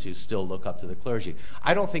tend to still look up to the clergy.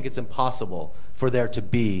 I don't think it's impossible for there to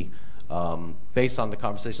be, based on the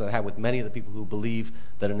conversations I had with many of the people who believe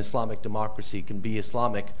that an Islamic democracy can be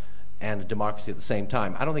Islamic and a democracy at the same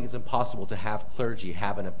time, I don't think it's impossible to have clergy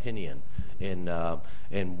have an opinion in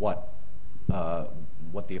what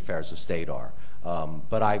the affairs of state are.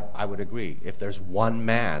 But I would agree, if there's one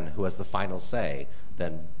man who has the final say,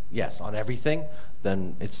 then yes, on everything,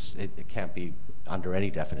 then it can't be under any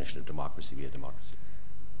definition of democracy be a democracy.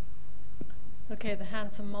 Okay, the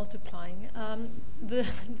hands are multiplying. The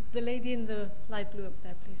lady in the light blue up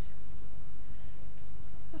there, please.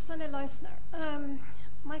 Rosanna Leisner,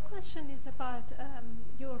 my question is about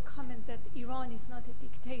your comment that Iran is not a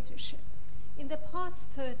dictatorship. In the past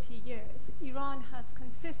 30 years, Iran has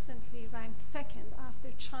consistently ranked second after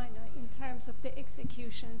China in terms of the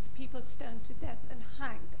executions, people stoned to death and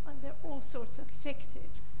hanged under all sorts of fictive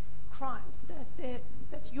crimes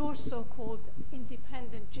that your so-called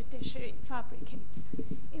independent judiciary fabricates.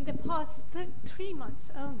 In the past 3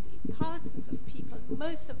 months only, thousands of people,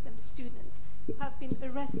 most of them students, have been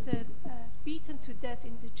arrested, beaten to death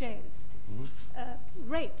in the jails,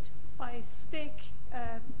 raped by stick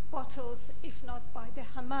bottles, if not by the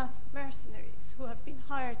Hamas mercenaries who have been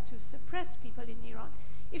hired to suppress people in Iran.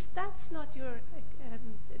 If that's not your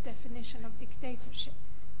definition of dictatorship,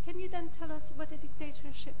 can you then tell us what a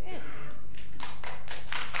dictatorship is?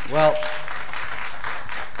 Well,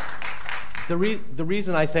 the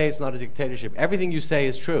reason I say it's not a dictatorship, everything you say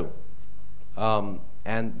is true.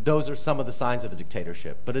 And those are some of the signs of a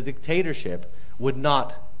dictatorship. But a dictatorship would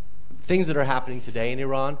not, things that are happening today in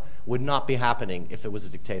Iran would not be happening if it was a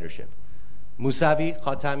dictatorship. Mousavi,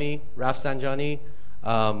 Khatami, Rafsanjani,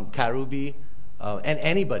 Karoubi, and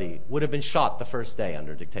anybody would have been shot the first day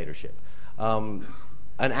under dictatorship. An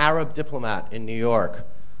Arab diplomat in New York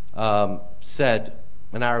said,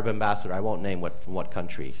 an Arab ambassador, I won't name from what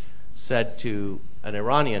country, said to an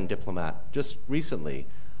Iranian diplomat just recently,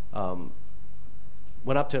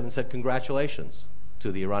 went up to him and said, congratulations,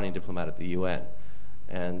 to the Iranian diplomat at the UN.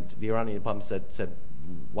 And the Iranian diplomat said,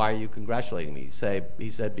 why are you congratulating me? He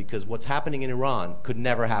said, because what's happening in Iran could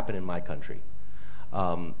never happen in my country.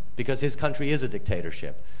 Because his country is a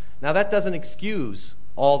dictatorship. Now that doesn't excuse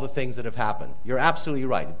all the things that have happened. You're absolutely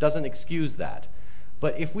right. It doesn't excuse that.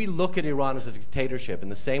 But if we look at Iran as a dictatorship in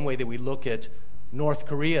the same way that we look at North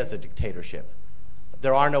Korea as a dictatorship,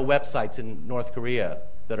 there are no websites in North Korea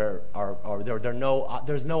that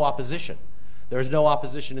there's no opposition. There's no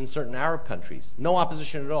opposition in certain Arab countries. No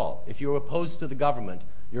opposition at all. If you're opposed to the government,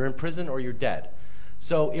 you're in prison or you're dead.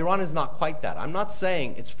 So Iran is not quite that. I'm not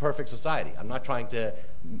saying it's a perfect society. I'm not trying to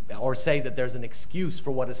or say that there's an excuse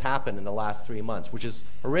for what has happened in the last 3 months, which is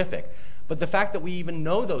horrific. But the fact that we even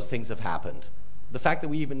know those things have happened, the fact that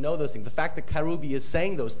Karoubi is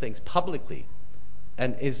saying those things publicly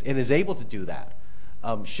and is able to do that,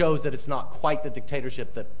 shows that it's not quite the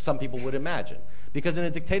dictatorship that some people would imagine. Because in a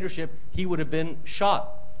dictatorship, he would have been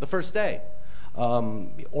shot the first day,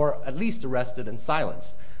 or at least arrested and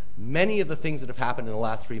silenced. Many of the things that have happened in the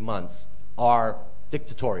last 3 months are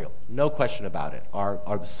dictatorial, no question about it,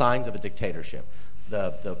 are the signs of a dictatorship.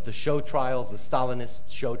 The show trials, the Stalinist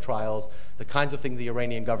show trials, the kinds of things the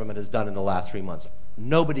Iranian government has done in the last 3 months.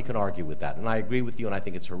 Nobody can argue with that, and I agree with you, and I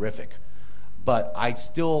think it's horrific. But I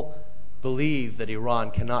still believe that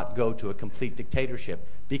Iran cannot go to a complete dictatorship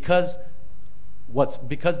because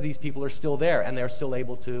these people are still there and they're still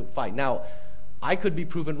able to fight. Now, I could be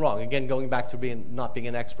proven wrong. Again, going back to not being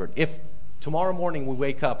an expert. If tomorrow morning we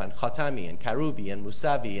wake up and Khatami and Karoubi and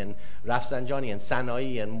Mousavi and Rafsanjani and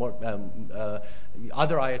Sanai and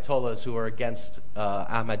other ayatollahs who are against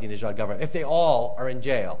Ahmadinejad government, if they all are in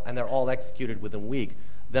jail and they're all executed within a week,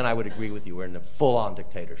 then I would agree with you. We're in a full-on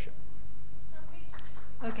dictatorship.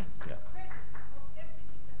 Okay. Yeah.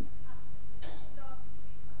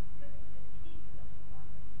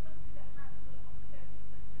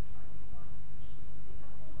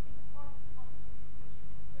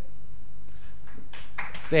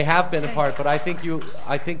 They have been a part, but I think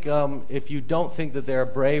if you don't think that they're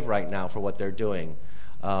brave right now for what they're doing,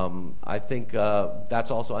 I think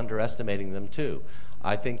that's also underestimating them too.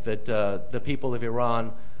 I think that the people of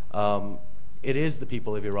Iran, it is the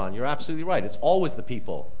people of Iran. You're absolutely right. It's always the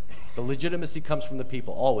people. The legitimacy comes from the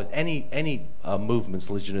people, always. Any movement's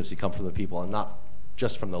legitimacy comes from the people and not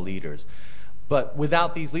just from the leaders. But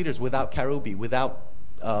without these leaders, without Karoubi, without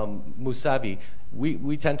Mousavi,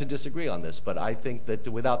 we tend to disagree on this, but I think that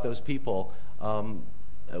without those people,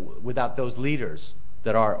 without those leaders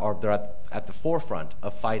that they're at the forefront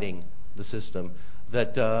of fighting the system,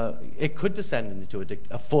 that it could descend into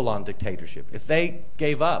a full-on dictatorship. If they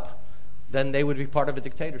gave up, then they would be part of a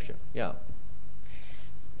dictatorship. Yeah.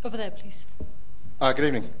 Over there, please. Good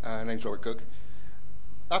evening. My name's Robert Cook.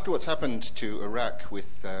 After what's happened to Iraq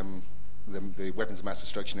with the weapons of mass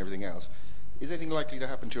destruction and everything else, is anything likely to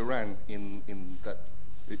happen to Iran in that,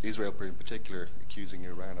 Israel in particular, accusing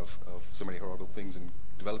Iran of so many horrible things and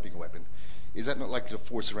developing a weapon? Is that not likely to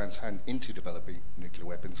force Iran's hand into developing nuclear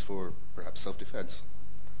weapons for perhaps self-defense?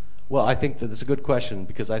 Well, I think that it's a good question,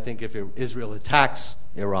 because I think if Israel attacks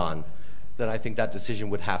Iran, then I think that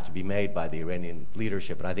decision would have to be made by the Iranian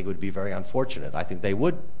leadership, and I think it would be very unfortunate. I think they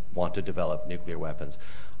would want to develop nuclear weapons.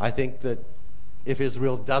 I think that if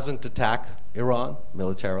Israel doesn't attack Iran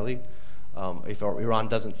militarily, if Iran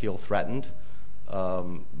doesn't feel threatened,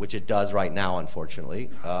 which it does right now, unfortunately,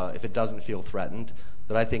 if it doesn't feel threatened,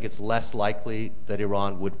 that I think it's less likely that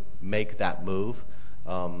Iran would make that move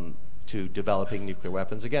to developing nuclear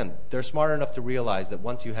weapons. Again, they're smart enough to realize that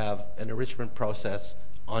once you have an enrichment process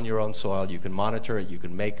on your own soil, you can monitor it, you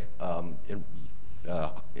can make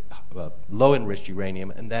low-enriched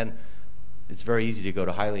uranium, and then it's very easy to go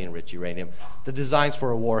to highly enriched uranium. The designs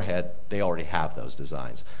for a warhead, they already have those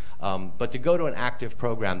designs. But to go to an active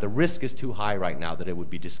program, the risk is too high right now that it would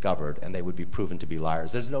be discovered and they would be proven to be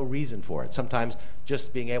liars. There's no reason for it. Sometimes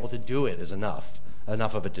just being able to do it is enough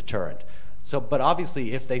of a deterrent. So, but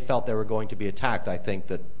obviously, if they felt they were going to be attacked, I think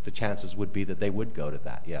that the chances would be that they would go to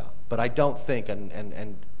that, yeah. But I don't think,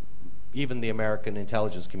 and even the American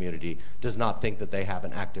intelligence community does not think that they have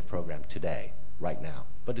an active program today, right now.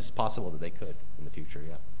 But it's possible that they could in the future,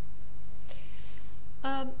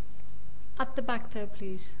 yeah. At the back there,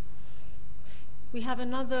 please. We have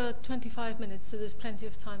another 25 minutes, so there's plenty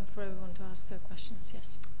of time for everyone to ask their questions.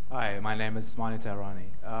 Yes. Hi, my name is Mani Tehrani.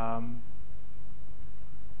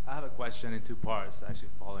 I have a question in two parts, actually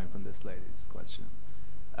following from this lady's question.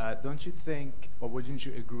 Don't you think, or wouldn't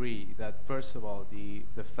you agree that, first of all, the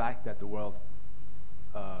fact that the world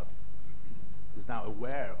is now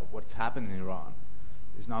aware of what's happening in Iran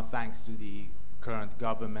is not thanks to the current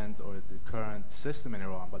government or the current system in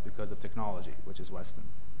Iran, but because of technology, which is Western?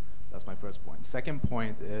 That's my first point. Second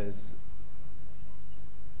point is,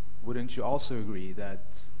 wouldn't you also agree that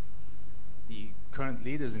the current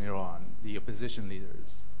leaders in Iran, the opposition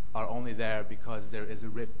leaders, are only there because there is a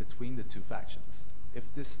rift between the two factions? If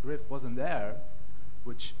this rift wasn't there,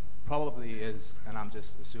 which probably is, and I'm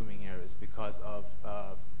just assuming here, is because of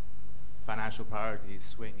financial priorities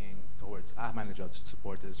swinging towards Ahmadinejad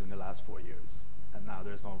supporters in the last 4 years, and now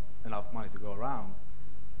there's not enough money to go around,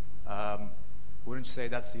 wouldn't you say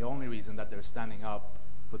that's the only reason that they're standing up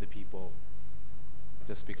for the people,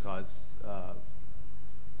 just because?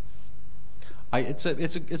 It's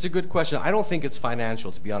a good question. I don't think it's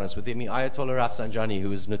financial, to be honest with you. I mean, Ayatollah Rafsanjani,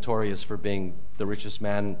 who is notorious for being the richest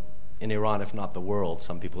man in Iran, if not the world,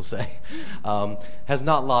 some people say, has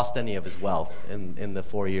not lost any of his wealth in the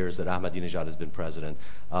 4 years that Ahmadinejad has been president.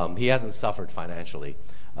 He hasn't suffered financially,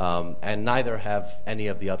 and neither have any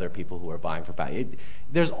of the other people who are vying for power.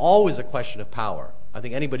 There's always a question of power. I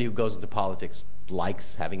think anybody who goes into politics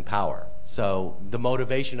likes having power. So the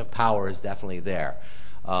motivation of power is definitely there.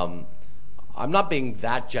 I'm not being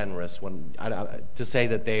that generous to say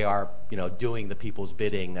that they are, doing the people's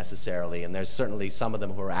bidding necessarily, and there's certainly some of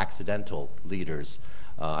them who are accidental leaders.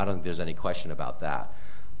 I don't think there's any question about that.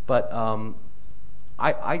 But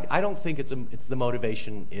I don't think it's the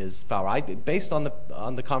motivation is power. Based on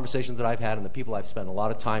the conversations that I've had and the people I've spent a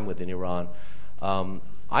lot of time with in Iran,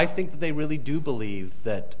 I think that they really do believe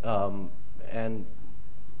that, and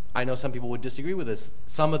I know some people would disagree with this,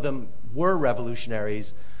 some of them were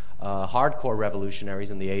revolutionaries, hardcore revolutionaries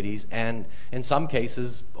in the 80s, and in some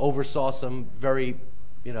cases oversaw some very,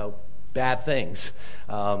 bad things,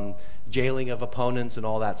 jailing of opponents and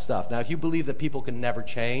all that stuff. Now, if you believe that people can never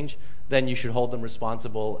change, then you should hold them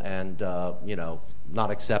responsible and,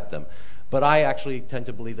 not accept them. But I actually tend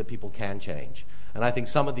to believe that people can change. And I think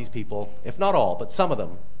some of these people, if not all, but some of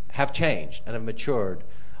them, have changed and have matured,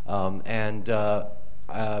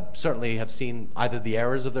 certainly have seen either the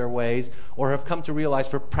errors of their ways or have come to realize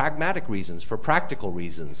for pragmatic reasons, for practical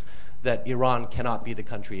reasons, that Iran cannot be the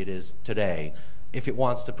country it is today if it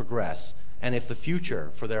wants to progress, and if the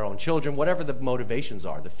future for their own children, whatever the motivations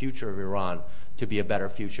are, the future of Iran to be a better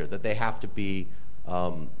future, that they have to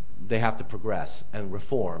progress and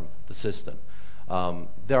reform the system.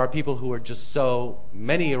 There are people who are just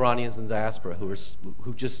many Iranians in the diaspora who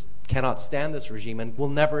just cannot stand this regime and will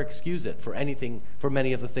never excuse it for anything, for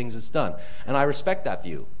many of the things it's done. And I respect that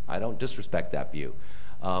view. I don't disrespect that view.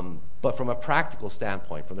 But from a practical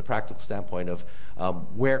standpoint, of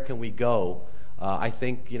where can we go, I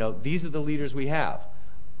think these are the leaders we have.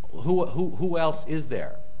 Who else is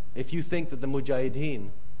there? If you think that the Mujahideen,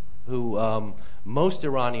 who most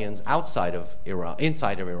Iranians inside of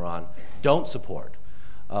Iran don't support,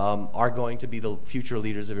 are going to be the future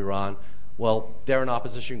leaders of Iran, well, they're an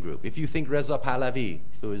opposition group. If you think Reza Pahlavi,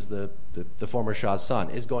 who is the former Shah's son,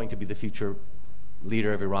 is going to be the future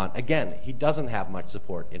leader of Iran, again, he doesn't have much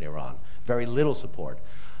support in Iran, very little support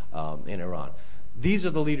in Iran. These are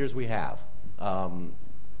the leaders we have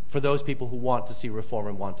for those people who want to see reform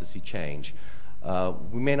and want to see change.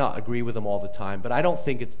 We may not agree with them all the time, but I don't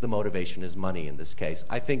think the motivation is money in this case.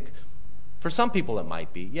 I think for some people it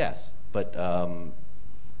might be, yes, but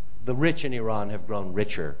the rich in Iran have grown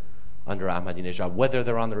richer under Ahmadinejad, whether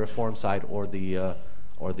they're on the reform side or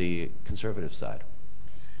the conservative side.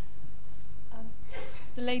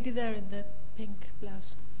 The lady there in the pink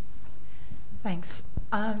blouse. Thanks.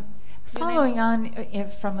 Following on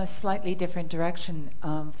from a slightly different direction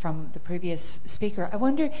from the previous speaker, I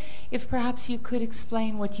wonder if perhaps you could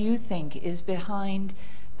explain what you think is behind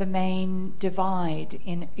the main divide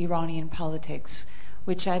in Iranian politics,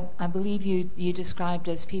 which I believe you described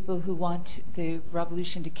as people who want the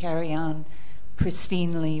revolution to carry on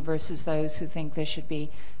pristinely versus those who think there should be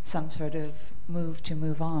some sort of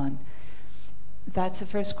move on. That's the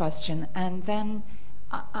first question. And then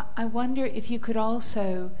I wonder if you could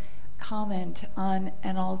also comment on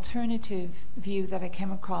an alternative view that I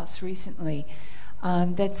came across recently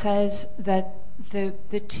that says that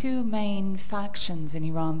the two main factions in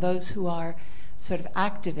Iran, those who are sort of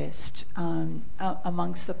activist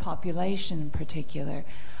amongst the population in particular,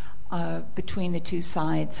 between the two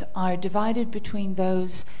sides, are divided between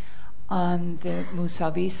those on the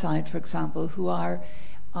Mousavi side, for example, who are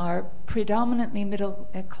predominantly middle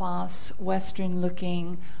class, Western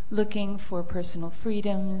looking for personal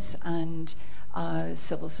freedoms and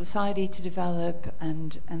civil society to develop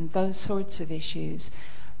and those sorts of issues,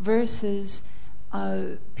 versus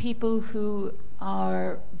people who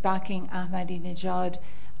are backing Ahmadinejad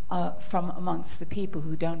from amongst the people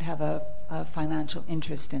who don't have a financial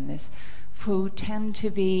interest in this, who tend to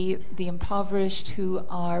be the impoverished, who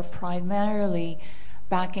are primarily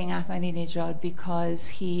backing Ahmadinejad because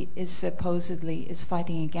he is supposedly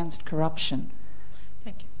fighting against corruption.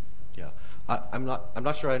 Thank you. Yeah, I'm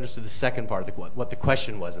not sure I understood the second part. What the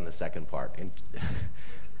question was in the second part. Comment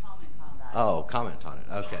on that. Oh, comment on it.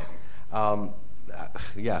 Okay.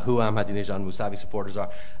 Who Ahmadinejad and Mousavi supporters are.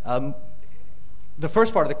 The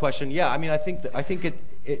first part of the question, I mean, I think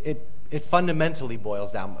it fundamentally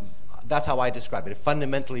boils down. That's how I describe it. It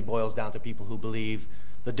fundamentally boils down to people who believe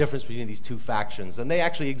the difference between these two factions, and they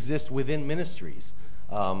actually exist within ministries.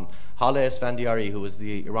 Haleh Esfandiari, who was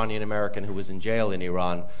the Iranian American who was in jail in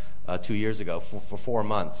Iran 2 years ago for 4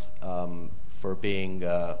 months for being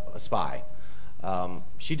a spy.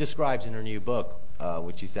 She describes in her new book,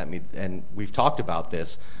 which she sent me, and we've talked about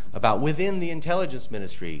this, about within the intelligence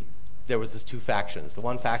ministry, there was these two factions. The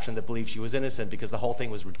one faction that believed she was innocent because the whole thing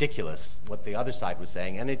was ridiculous, what the other side was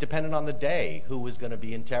saying, and it depended on the day who was going to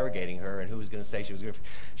be interrogating her and who was going to say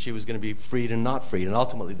she was going to be freed and not freed. And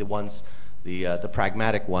ultimately, the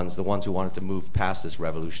pragmatic ones, the ones who wanted to move past this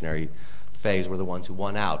revolutionary phase, were the ones who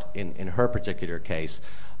won out. In her particular case,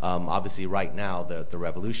 obviously, right now, the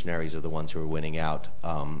revolutionaries are the ones who are winning out.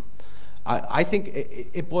 I think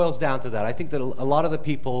it boils down to that. I think that a lot of the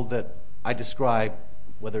people that I describe,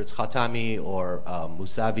 whether it's Khatami or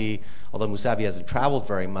Mousavi, although Mousavi hasn't traveled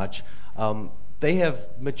very much, they have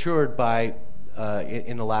matured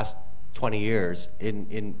in the last 20 years,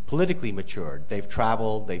 in politically matured. They've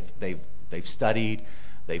traveled, they've studied,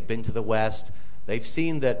 they've been to the West. They've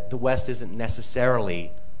seen that the West isn't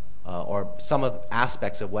necessarily, or some of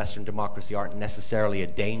aspects of Western democracy aren't necessarily a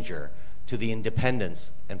danger to the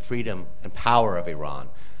independence and freedom and power of Iran.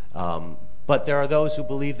 But there are those who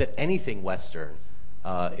believe that anything Western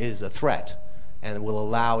is a threat and will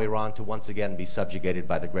allow Iran to once again be subjugated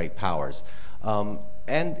by the great powers.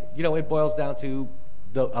 And it boils down to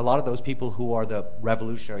a lot of those people who are the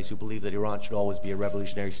revolutionaries who believe that Iran should always be a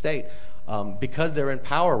revolutionary state. Because they're in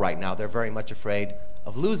power right now, they're very much afraid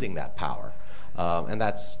of losing that power. And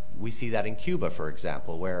we see that in Cuba, for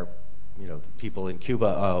example, where the people in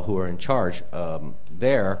Cuba who are in charge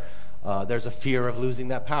there's a fear of losing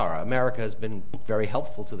that power. America has been very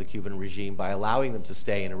helpful to the Cuban regime by allowing them to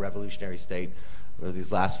stay in a revolutionary state for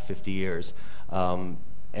these last 50 years.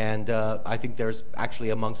 And I think there's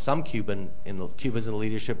actually among some Cubans in the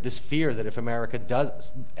leadership this fear that if America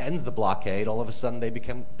ends the blockade, all of a sudden they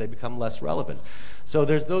become less relevant. So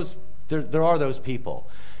there are those people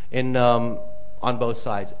on both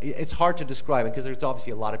sides. It's hard to describe it because there's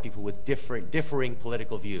obviously a lot of people with differing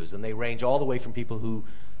political views, and they range all the way from people who,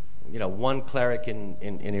 one cleric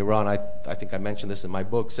in Iran, I think I mentioned this in my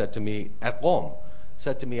book, said to me at Qom,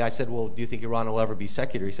 I said, well, do you think Iran will ever be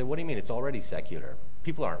secular? He said, what do you mean? It's already secular.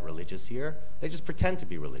 People aren't religious here. They just pretend to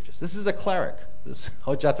be religious. This is a cleric, this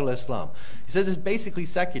Hojatul Islam. He says it's basically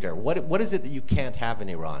secular. What is it that you can't have in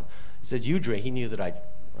Iran? He said, you drink. He knew that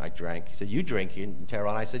I drank. He said, you drink in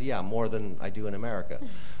Tehran? I said, yeah, more than I do in America.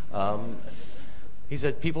 He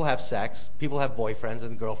said, people have sex, people have boyfriends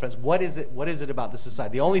and girlfriends. What is it about the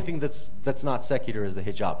society? The only thing that's not secular is the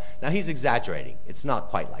hijab. Now, he's exaggerating. It's not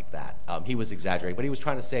quite like that. He was exaggerating, but he was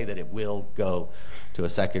trying to say that it will go to a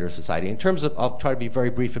secular society. In terms of, I'll try to be very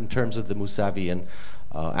brief in terms of the Mousavi and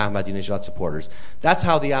Ahmadinejad supporters. That's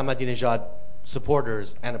how the Ahmadinejad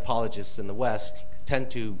supporters and apologists in the West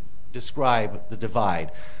tend to describe the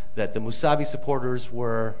divide, that the Mousavi supporters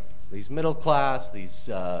were these middle class, these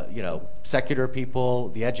secular people,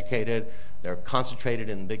 the educated. They're concentrated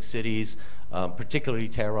in big cities, particularly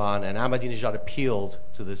Tehran, and Ahmadinejad appealed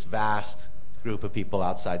to this vast group of people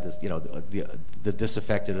outside this, the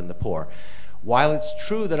disaffected and the poor. While it's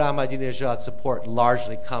true that Ahmadinejad's support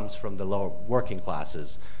largely comes from the lower working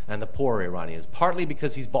classes and the poorer Iranians, partly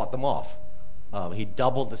because he's bought them off. He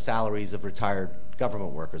doubled the salaries of retired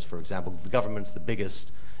government workers, for example. The government's the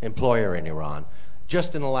biggest employer in Iran,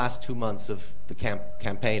 just in the last 2 months of the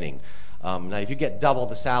campaigning. Now, if you get double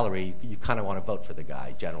the salary, you kind of want to vote for the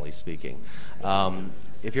guy, generally speaking.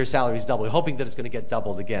 If your salary is double, you're hoping that it's going to get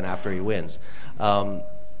doubled again after he wins.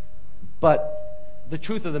 But the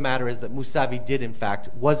truth of the matter is that Mousavi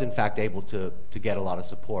was in fact able to get a lot of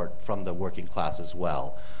support from the working class as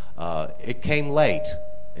well. It came late,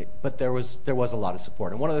 but there was a lot of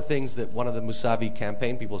support. And one of the things that one of the Mousavi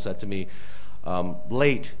campaign people said to me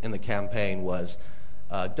late in the campaign was,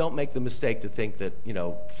 don't make the mistake to think that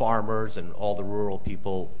farmers and all the rural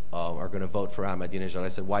people are going to vote for Ahmadinejad. I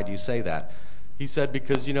said, why do you say that? He said,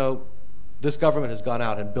 because this government has gone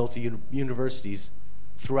out and built universities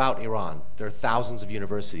throughout Iran. There are thousands of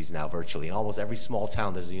universities now, virtually. In almost every small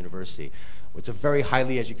town there's a university. It's a very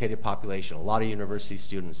highly educated population, a lot of university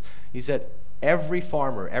students. He said, every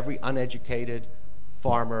farmer, every uneducated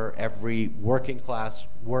farmer, every working class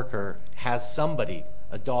worker has somebody,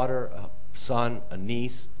 a daughter, a son, a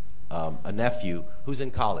niece, a nephew, who's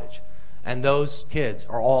in college. And those kids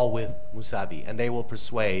are all with Mousavi, and they will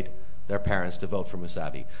persuade their parents to vote for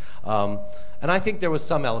Mousavi. And I think there was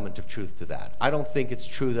some element of truth to that. I don't think it's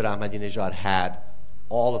true that Ahmadinejad had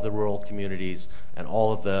all of the rural communities and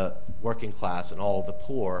all of the working class and all of the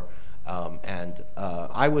poor.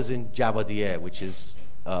 I was in Javadieh, which is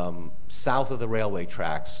south of the railway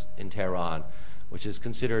tracks in Tehran, which is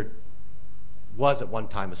was at one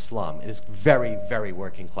time a slum. It is very, very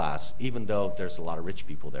working class, even though there's a lot of rich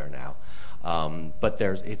people there now. But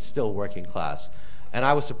it's still working class. And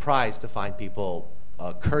I was surprised to find people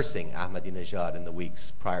cursing Ahmadinejad in the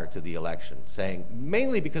weeks prior to the election, saying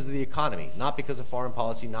mainly because of the economy, not because of foreign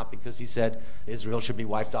policy, not because he said Israel should be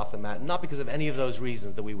wiped off the map, not because of any of those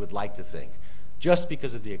reasons that we would like to think, just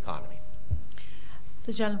because of the economy.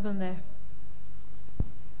 The gentleman there.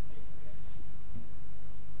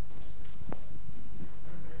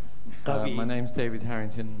 My name's David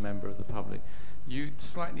Harrington, member of the public. You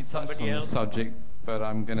slightly touched on the subject, but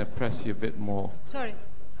I'm going to press you a bit more. Sorry.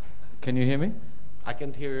 Can you hear me? I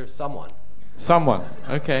can hear someone. Someone,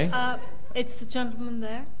 okay. It's the gentleman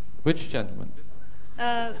there. Which gentleman?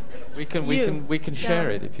 We can share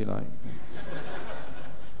it if you like.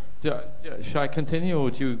 Shall I continue,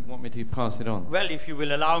 or do you want me to pass it on? Well, if you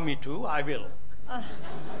will allow me to, I will.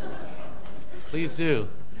 Please do.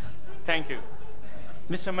 Thank you.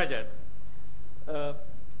 Mr. Majid,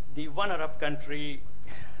 the one Arab country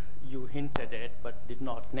you hinted at but did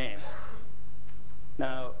not name.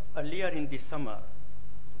 Now, earlier in the summer,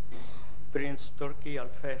 Prince Turki Al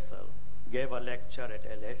Faisal gave a lecture at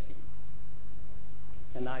LSE,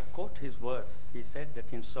 and I quote his words. He said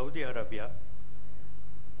that in Saudi Arabia,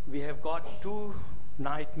 we have got two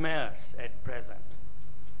nightmares at present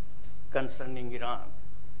concerning Iran.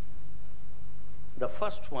 The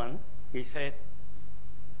first one, he said,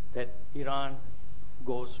 that Iran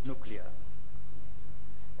goes nuclear.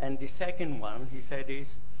 And the second one, he said,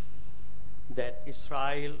 is that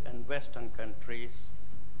Israel and Western countries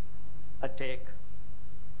attack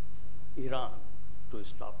Iran to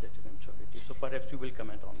stop that eventuality. So perhaps you will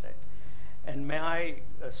comment on that. And may I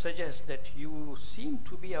suggest that you seem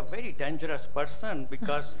to be a very dangerous person,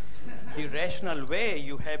 because the rational way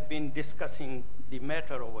you have been discussing the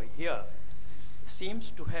matter over here seems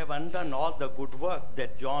to have undone all the good work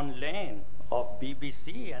that John Lane of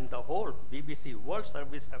BBC and the whole BBC World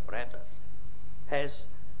Service apparatus has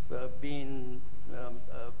been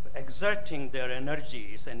exerting their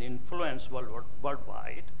energies and influence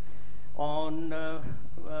worldwide on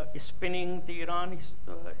spinning the Iran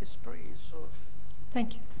history. So,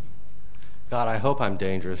 thank you. God, I hope I'm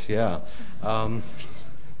dangerous, yeah.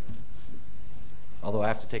 Although I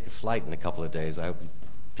have to take a flight in a couple of days. I hope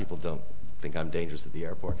people don't think I'm dangerous at the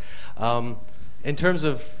airport. In terms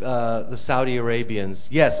of the Saudi Arabians,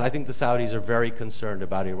 yes, I think the Saudis are very concerned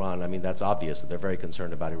about Iran. I mean, that's obvious that they're very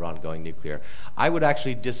concerned about Iran going nuclear. I would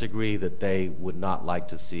actually disagree that they would not like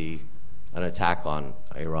to see an attack on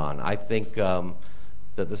Iran. I think that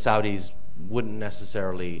the Saudis wouldn't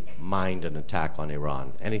necessarily mind an attack on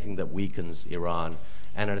Iran. Anything that weakens Iran,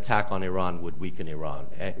 and an attack on Iran would weaken Iran,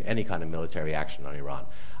 any kind of military action on Iran.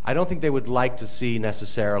 I don't think they would like to see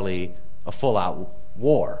necessarily a full-out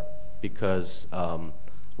war, because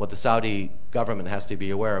what the Saudi government has to be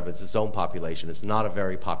aware of is its own population. It's not a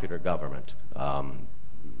very popular government.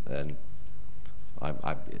 And I'm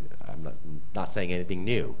not saying anything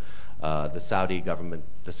new. The Saudi government,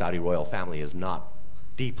 the Saudi royal family, is not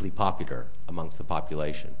deeply popular amongst the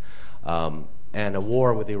population. And a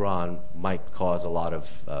war with Iran might cause a lot of,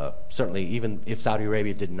 certainly even if Saudi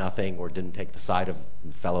Arabia did nothing or didn't take the side of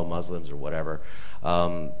fellow Muslims or whatever,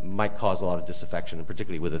 might cause a lot of disaffection, and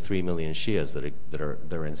particularly with the 3 million Shias that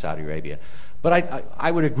are in Saudi Arabia. But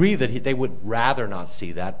I would agree that they would rather not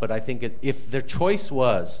see that, but I think if their choice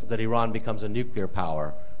was that Iran becomes a nuclear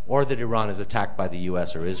power or that Iran is attacked by the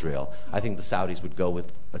US or Israel, I think the Saudis would go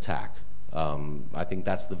with attack. I think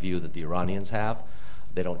that's the view that the Iranians have.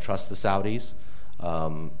 They don't trust the Saudis,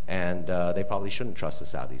 and they probably shouldn't trust the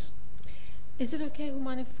Saudis. Is it okay,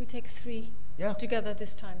 Human, if we take three together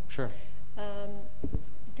this time? Sure.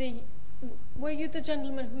 Were you the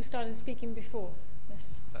gentleman who started speaking before?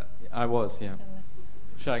 Yes. I was, yeah.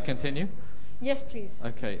 Shall I continue? Yes, please.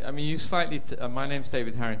 Okay. I mean, you slightly... my name's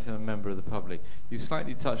David Harrington, I'm a member of the public. You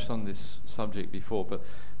slightly touched on this subject before, but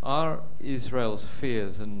are Israel's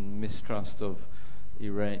fears and mistrust of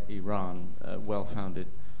Iran well-founded?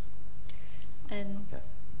 And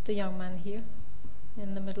the young man here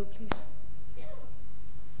in the middle, please.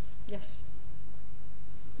 Yes.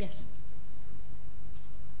 Yes.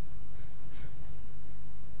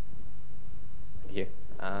 Thank you.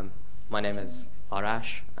 My name is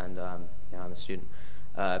Arash, and I'm a student.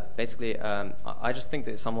 Basically, I just think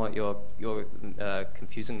that somewhat you're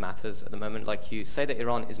confusing matters at the moment. Like, you say that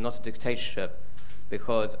Iran is not a dictatorship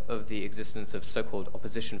because of the existence of so-called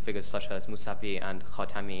opposition figures such as Mousavi and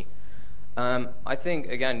Khatami. I think,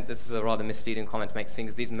 again, this is a rather misleading comment to make, seeing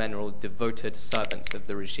as these men are all devoted servants of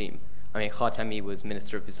the regime. I mean, Khatami was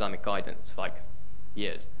Minister of Islamic Guidance for, like,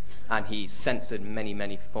 years, and he censored many,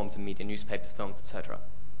 many forms of media, newspapers, films, etc.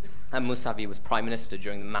 And Mousavi was Prime Minister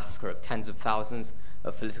during the massacre of tens of thousands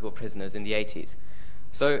of political prisoners in the 80s.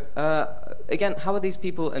 So, again, how are these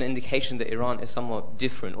people an indication that Iran is somewhat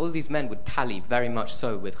different? All of these men would tally very much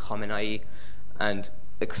so with Khamenei and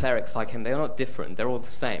the clerics like him. They are not different. They're all the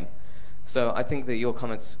same. So I think that your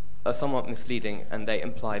comments are somewhat misleading, and they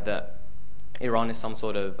imply that Iran is some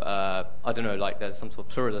sort of, I don't know, like there's some sort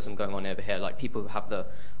of pluralism going on over here, like people who have the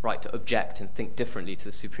right to object and think differently to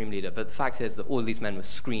the supreme leader. But the fact is that all these men were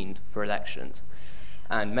screened for elections,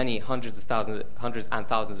 and many hundreds and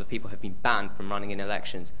thousands of people have been banned from running in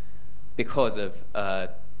elections because of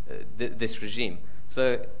this regime.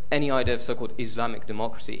 So any idea of so-called Islamic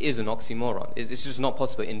democracy is an oxymoron. It's just not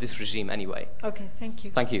possible in this regime anyway. Okay, thank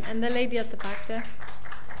you. Thank you. And the lady at the back there.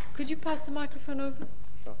 Could you pass the microphone over?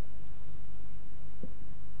 Sure.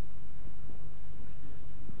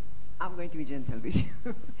 I'm going to be gentle with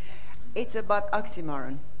you. It's about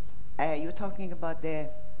oxymoron. You're talking about the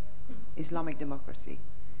Islamic democracy.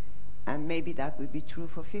 And maybe that would be true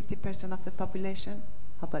for 50% of the population.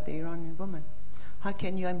 How about the Iranian woman? How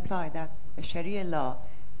can you imply that a Sharia law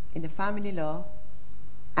in the family law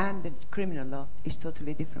and the criminal law is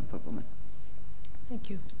totally different for women?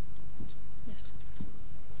 Thank you. Yes.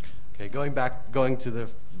 Okay, going to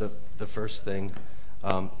the first thing,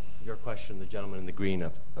 your question, the gentleman in the green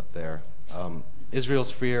up there.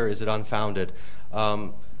 Israel's fear, is it unfounded?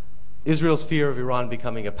 Israel's fear of Iran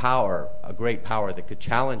becoming a power, a great power that could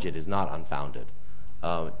challenge it, is not unfounded.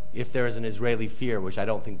 If there is an Israeli fear, which I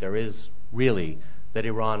don't think there is really, that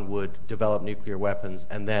Iran would develop nuclear weapons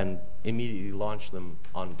and then immediately launch them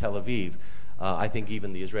on Tel Aviv, I think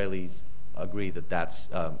even the Israelis agree that that's,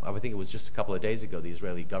 I think it was just a couple of days ago, the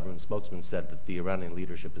Israeli government spokesman said that the Iranian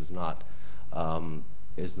leadership is not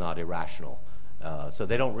irrational. So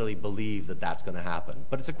they don't really believe that that's going to happen.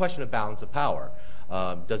 But it's a question of balance of power.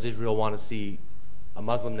 Does Israel want to see a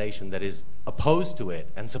Muslim nation that is opposed to it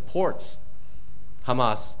and supports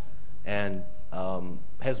Hamas and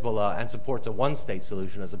Hezbollah and supports a one-state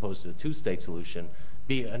solution as opposed to a two-state solution,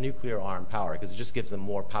 be a nuclear-armed power? Because it just gives them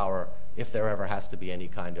more power if there ever has to be any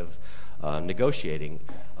kind of negotiating.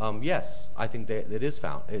 Yes, I think that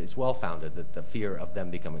it's well-founded, that the fear of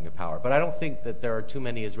them becoming a power. But I don't think that there are too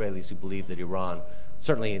many Israelis who believe that Iran,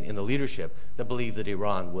 certainly in the leadership, that believe that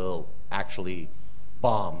Iran will actually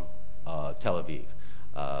bomb Tel Aviv.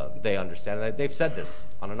 They understand, and they've said this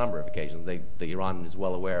on a number of occasions. Iran is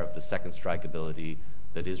well aware of the second strike ability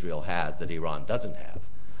that Israel has that Iran doesn't have,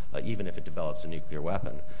 even if it develops a nuclear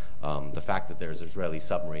weapon. The fact that there's Israeli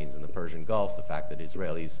submarines in the Persian Gulf, the fact that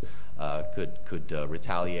Israelis could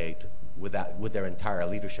retaliate with their entire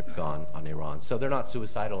leadership gone on Iran. So they're not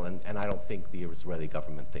suicidal, and I don't think the Israeli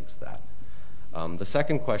government thinks that. The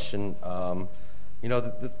second question, the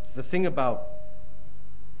thing about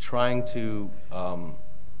trying to,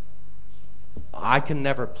 I can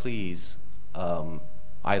never please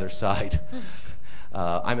either side.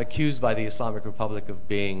 I'm accused by the Islamic Republic of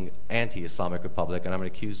being anti-Islamic Republic, and I'm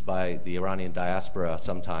accused by the Iranian diaspora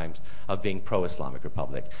sometimes of being pro-Islamic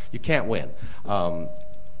Republic. You can't win.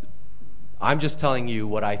 I'm just telling you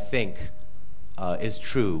what I think is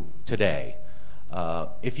true today.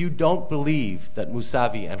 If you don't believe that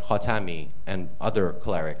Mousavi and Khatami and other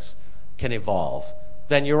clerics can evolve,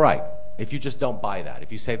 then you're right. If you just don't buy that,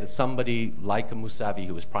 if you say that somebody like a Mousavi,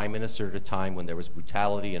 who was prime minister at a time when there was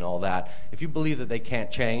brutality and all that, if you believe that they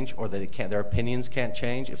can't change or that their opinions can't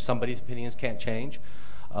change, if somebody's opinions can't change,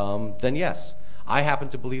 then yes. I happen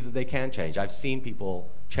to believe that they can change. I've seen people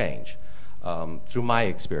change. Through my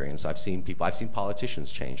experience, I've seen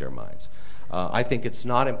politicians change their minds. I think it's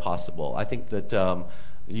not impossible. I think that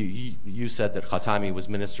you said that Khatami was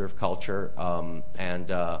Minister of Culture,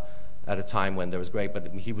 and at a time when there was great, but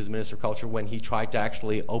he was Minister of Culture when he tried to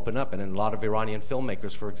actually open up. And a lot of Iranian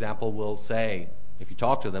filmmakers, for example, will say, if you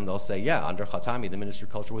talk to them, they'll say, yeah, under Khatami, the Minister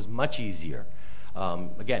of Culture was much easier.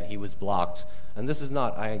 Again, he was blocked. And this is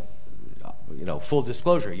not, full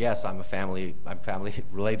disclosure, yes, I'm family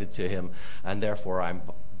related to him, and therefore I'm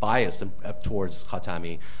biased towards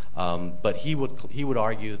Khatami. But he would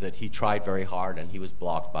argue that he tried very hard and he was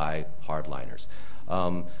blocked by hardliners.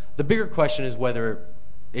 The bigger question is whether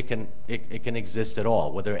it can exist at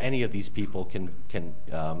all, whether any of these people can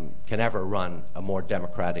ever run a more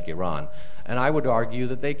democratic Iran. And I would argue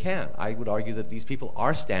that they can. I would argue that these people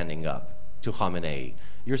are standing up to Khamenei.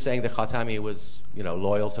 You're saying that Khatami was,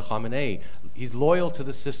 loyal to Khamenei. He's loyal to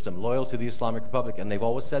the system, loyal to the Islamic Republic, and they've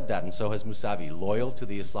always said that, and so has Mousavi, loyal to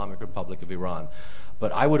the Islamic Republic of Iran.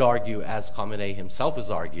 But I would argue, as Khamenei himself has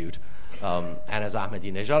argued, and as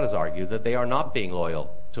Ahmadinejad has argued, that they are not being loyal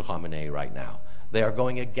to Khamenei right now. They are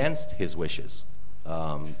going against his wishes,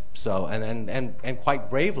 and quite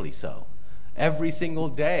bravely so. Every single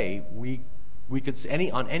day, we could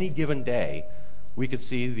on any given day, we could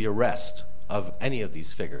see the arrest of any of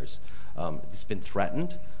these figures. It's been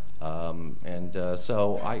threatened,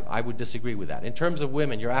 so I would disagree with that. In terms of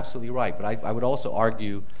women, you're absolutely right, but I would also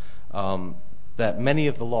argue that many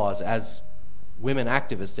of the laws, as women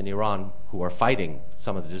activists in Iran who are fighting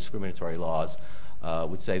some of the discriminatory laws,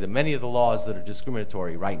 would say that many of the laws that are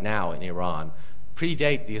discriminatory right now in Iran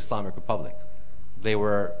predate the Islamic Republic. They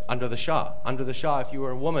were under the Shah. Under the Shah, if you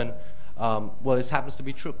were a woman, well, this happens to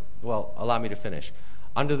be true. Well, allow me to finish.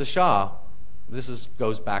 Under the Shah,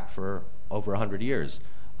 goes back for over 100 years.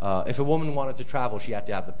 If a woman wanted to travel, she had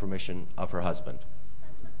to have the permission of her husband.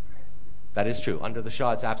 That is true. Under the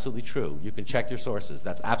Shah, it's absolutely true. You can check your sources.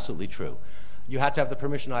 That's absolutely true. You had to have the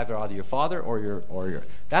permission either your father or your.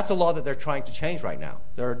 That's a law that they're trying to change right now.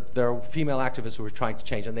 There are female activists who are trying to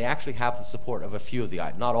change, and they actually have the support of a few of the,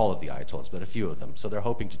 not all of the Ayatollahs, but a few of them. So they're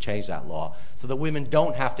hoping to change that law so that women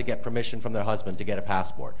don't have to get permission from their husband to get a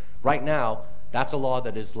passport. Right now, that's a law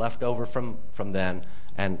that is left over from then,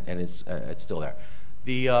 and it's still there.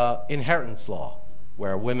 The inheritance law,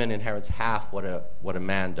 where women inherits half what a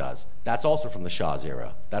man does. That's also from the Shah's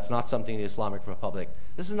era. That's not something the Islamic Republic.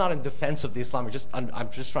 This is not in defense of the Islamic. I'm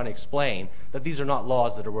just trying to explain that these are not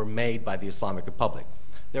laws that were made by the Islamic Republic.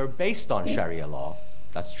 They're based on Sharia law.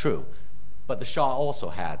 That's true, but the Shah also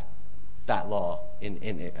had that law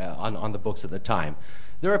on the books at the time.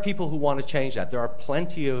 There are people who want to change that. There are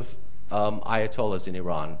plenty of Ayatollahs in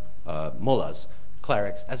Iran, mullahs,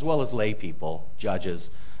 clerics, as well as lay people, judges,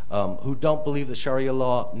 who don't believe that Sharia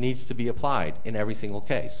law needs to be applied in every single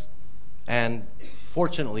case. And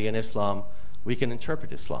fortunately in Islam, we can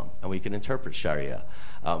interpret Islam and we can interpret Sharia.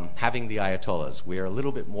 Having the Ayatollahs, we are a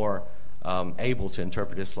little bit more able to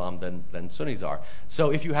interpret Islam than Sunnis are.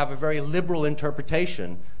 So if you have a very liberal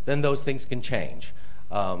interpretation, then those things can change.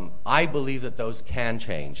 I believe that those can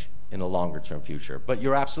change in the longer term future. But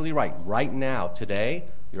you're absolutely right. Right now, today,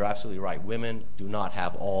 you're absolutely right. Women do not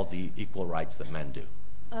have all the equal rights that men do.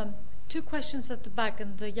 Two questions at the back,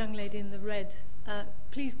 and the young lady in the red.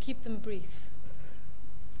 Please keep them brief.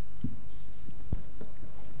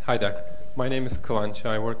 Hi there. My name is Kıvanç.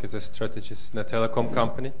 I work as a strategist in a telecom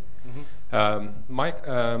company.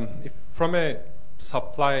 Mm-hmm. From a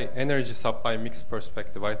energy supply mix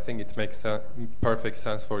perspective, I think it makes a perfect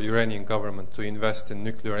sense for Iranian government to invest in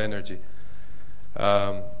nuclear energy.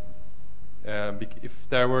 If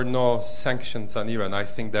there were no sanctions on Iran, I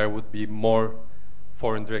think there would be more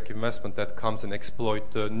foreign direct investment that comes and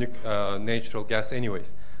exploit the natural gas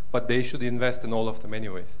anyways. But they should invest in all of them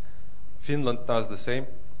anyways. Finland does the same,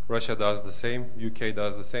 Russia does the same, UK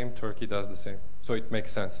does the same, Turkey does the same. So it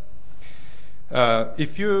makes sense.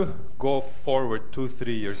 If you go forward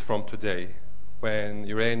 2-3 years from today, when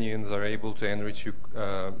Iranians are able to enrich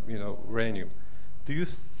uranium, do you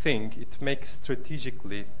think it makes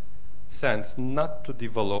strategically sense not to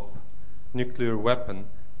develop nuclear weapon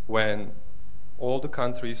when all the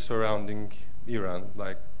countries surrounding Iran,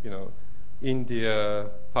 like India,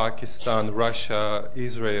 Pakistan, Russia,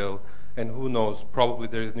 Israel, and who knows, probably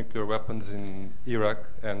there is nuclear weapons in Iraq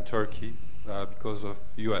and Turkey because of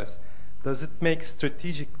US. Does it make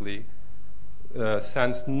strategically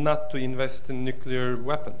sense not to invest in nuclear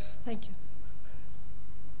weapons? Thank you.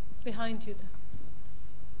 Behind you there.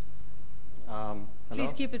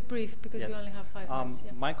 Please keep it brief because we only have 5 minutes.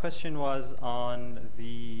 Yeah. My question was on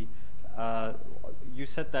the, you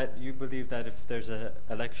said that you believe that if there's an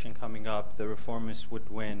election coming up, the reformists would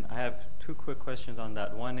win. I have 2 quick questions on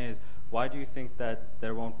that. One is, why do you think that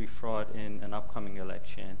there won't be fraud in an upcoming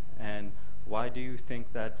election? And why do you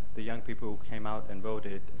think that the young people who came out and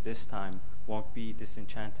voted this time won't be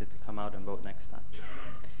disenchanted to come out and vote next time?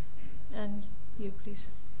 And you, please.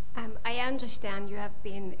 I understand you have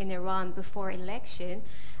been in Iran before election.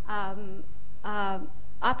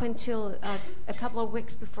 Up until a couple of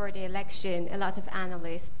weeks before the election, a lot of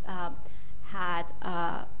analysts had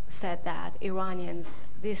said that Iranians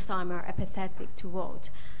this time are apathetic to vote.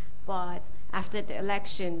 But after the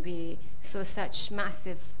election, we saw such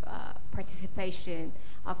massive participation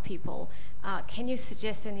of people. Can you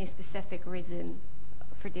suggest any specific reason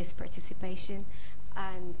for this participation?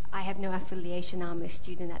 And I have no affiliation. I'm a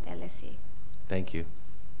student at LSE. Thank you.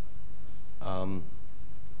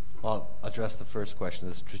 I'll address the first question.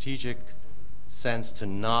 The strategic sense to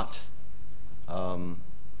not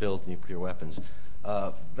build nuclear weapons.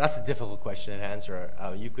 That's a difficult question to answer.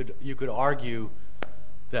 You could argue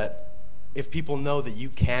that if people know that you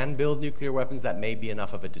can build nuclear weapons, that may be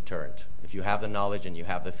enough of a deterrent. If you have the knowledge and you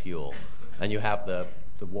have the fuel and you have the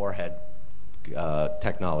warhead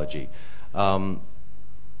technology.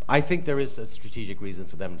 I think there is a strategic reason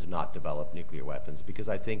for them to not develop nuclear weapons, because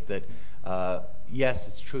I think that, yes,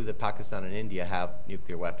 it's true that Pakistan and India have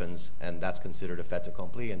nuclear weapons, and that's considered a fait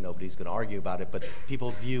accompli, and nobody's going to argue about it, but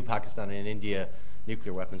people view Pakistan and India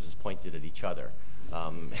nuclear weapons as pointed at each other,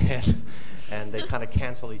 and they kind of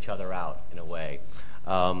cancel each other out in a way.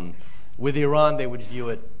 With Iran, they would view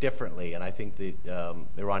it differently, and I think the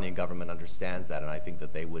Iranian government understands that, and I think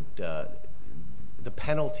that they would, the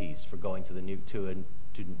penalties for going to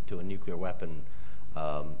a nuclear weapon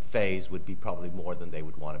phase would be probably more than they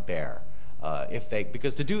would want to bear.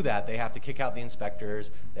 Because to do that, they have to kick out the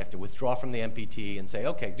inspectors, they have to withdraw from the NPT and say,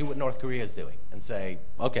 okay, do what North Korea is doing, and say,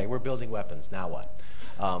 okay, we're building weapons, now what?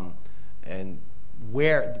 And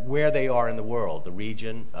where they are in the world, the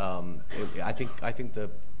region, I think the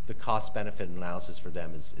cost-benefit analysis for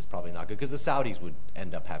them is probably not good, because the Saudis would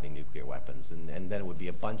end up having nuclear weapons, and then it would be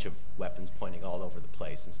a bunch of weapons pointing all over the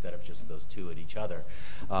place instead of just those two at each other.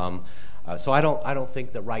 So I don't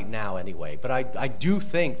think that right now anyway, but I do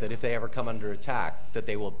think that if they ever come under attack, that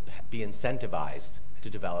they will be incentivized to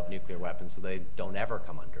develop nuclear weapons so they don't ever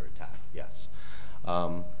come under attack, yes.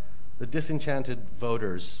 The disenchanted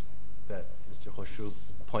voters that Mr. Khosrow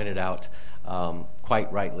pointed out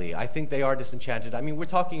quite rightly, I think they are disenchanted. I mean, we're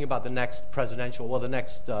talking about the next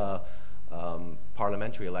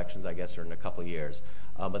parliamentary elections, I guess, are in a couple of years.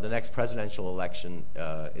 But the next presidential election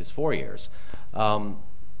is 4 years. A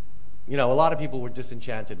lot of people were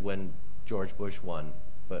disenchanted when George Bush won,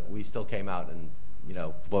 but we still came out and,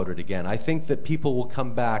 voted again. I think that people will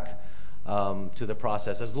come back to the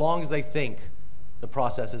process as long as they think the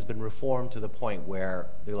process has been reformed to the point where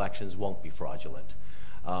the elections won't be fraudulent.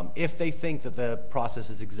 If they think that the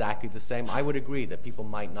process is exactly the same, I would agree that people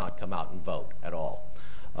might not come out and vote at all,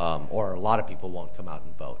 or a lot of people won't come out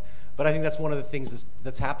and vote. But I think that's one of the things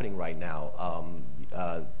that's happening right now.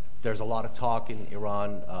 There's a lot of talk in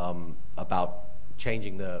Iran about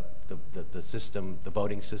changing the system, the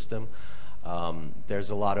voting system.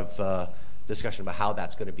 There's a lot of discussion about how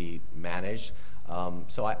that's going to be managed.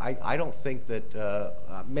 So I don't think that,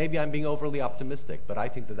 maybe I'm being overly optimistic, but I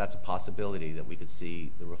think that that's a possibility that we could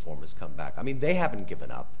see the reformers come back. I mean, they haven't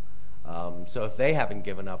given up. So if they haven't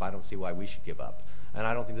given up, I don't see why we should give up. And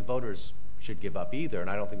I don't think the voters should give up either, and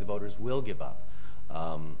I don't think the voters will give up.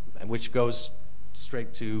 And which goes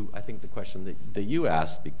straight to, I think, the question that you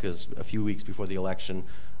asked, because a few weeks before the election,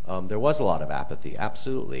 there was a lot of apathy,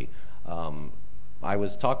 absolutely. I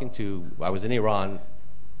was in Iran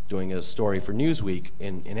doing a story for Newsweek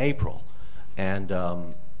in April, and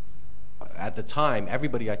at the time,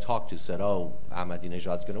 everybody I talked to said, oh,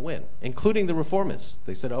 Ahmadinejad's going to win, including the reformists.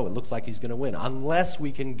 They said, oh, it looks like he's going to win, unless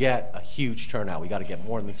we can get a huge turnout. We got to get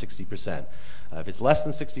more than 60%. If it's less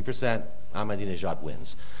than 60%, Ahmadinejad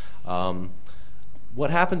wins. What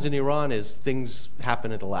happens in Iran is things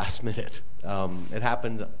happen at the last minute. It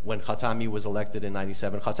happened when Khatami was elected in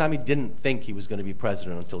 97. Khatami didn't think he was going to be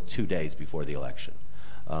president until 2 days before the election.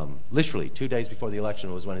 Literally, 2 days before the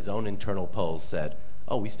election was when his own internal polls said,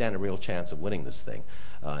 oh, we stand a real chance of winning this thing.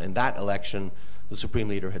 In that election, the supreme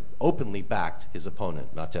leader had openly backed his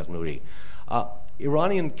opponent, Nater Nouri.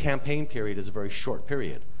 Iranian campaign period is a very short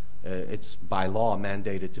period. It's by law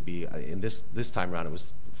mandated to be, in this time around it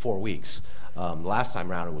was 4 weeks. Last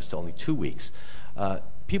time around it was only 2 weeks.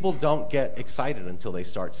 People don't get excited until they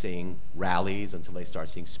start seeing rallies, until they start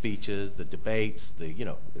seeing speeches, the debates.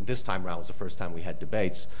 This time around was the first time we had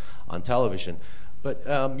debates on television. But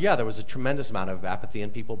yeah, there was a tremendous amount of apathy,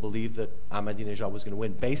 and people believed that Ahmadinejad was going to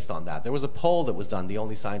win based on that. There was a poll that was done, the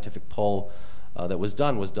only scientific poll that was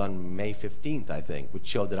done May 15th, I think, which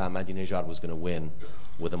showed that Ahmadinejad was going to win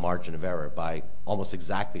with a margin of error by almost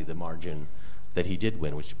exactly the margin that he did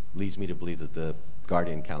win, which leads me to believe that the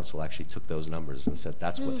Guardian Council actually took those numbers and said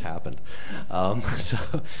that's what happened.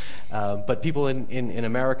 But people in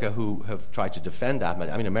America who have tried to defend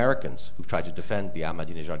Americans who've tried to defend the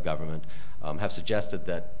Ahmadinejad government have suggested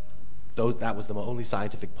that that was the only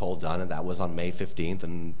scientific poll done, and that was on May 15th,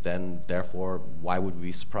 and then, therefore, why would we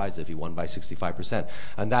be surprised if he won by 65%?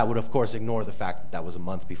 And that would, of course, ignore the fact that that was a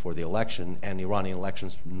month before the election, and Iranian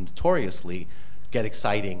elections notoriously get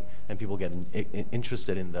exciting, and people get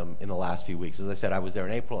interested in them in the last few weeks. As I said, I was there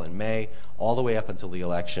in April and May, all the way up until the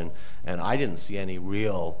election, and I didn't see any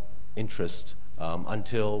real interest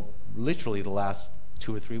until literally the last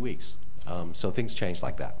 2 or 3 weeks. So things changed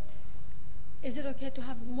like that. Is it okay to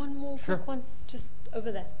have one more quick one just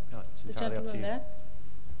over there? No, it's the entirely up to gentleman you. there.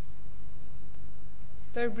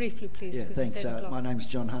 Very briefly, please. Yeah, because thanks. it's 8 o'clock. My name's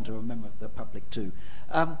John Hunter, a member of the public too.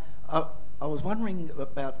 I was wondering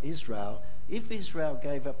about Israel. If Israel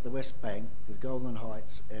gave up the West Bank, the Golan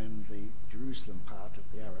Heights, and the Jerusalem part of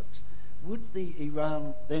the Arabs, would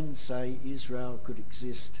Iran then say Israel could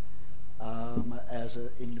exist as an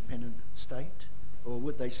independent state? Or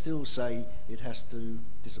would they still say it has to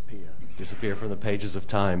disappear? Disappear from the pages of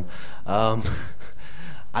time.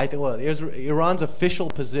 I think, well, Iran's official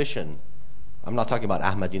position, I'm not talking about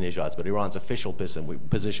Ahmadinejad's, but Iran's official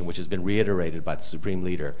position, which has been reiterated by the supreme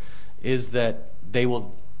leader, is that they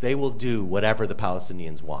will do whatever the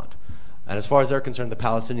Palestinians want. And as far as they're concerned, the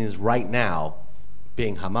Palestinians right now,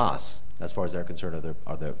 being Hamas, as far as they're concerned,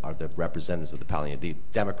 are the representatives of the Palestinians, the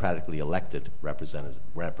democratically elected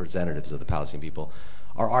representatives of the Palestinian people,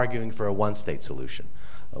 are arguing for a one-state solution,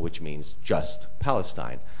 which means just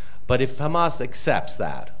Palestine. But if Hamas accepts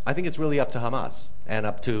that, I think it's really up to Hamas and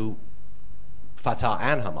up to Fatah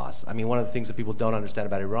and Hamas. I mean, one of the things that people don't understand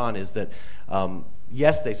about Iran is that,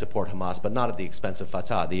 yes, they support Hamas, but not at the expense of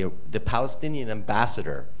Fatah. The Palestinian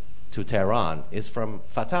ambassador to Tehran is from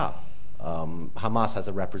Fatah. Hamas has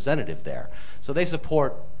a representative there. So they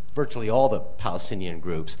support virtually all the Palestinian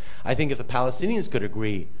groups. I think if the Palestinians could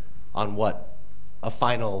agree on what a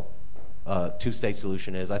final two-state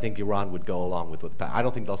solution is, I think Iran would go along with what I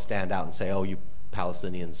don't think they'll stand out and say, oh, you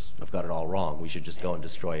Palestinians have got it all wrong. We should just go and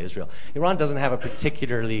destroy Israel. Iran doesn't have a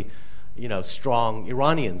particularly, strong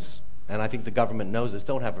Iranians, and I think the government knows this,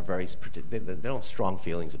 don't have they don't have strong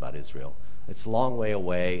feelings about Israel. It's a long way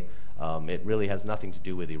away. It really has nothing to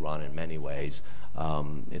do with Iran in many ways.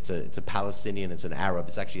 It's a Palestinian, it's an Arab,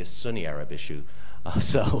 it's actually a Sunni Arab issue.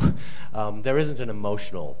 So there isn't an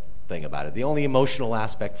emotional thing about it. The only emotional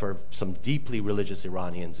aspect for some deeply religious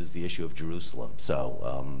Iranians is the issue of Jerusalem.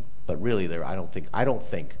 So, but really, I don't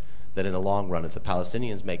think that in the long run, if the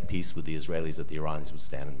Palestinians make peace with the Israelis, that the Iranians would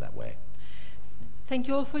stand in that way. Thank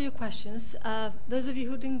you all for your questions. Those of you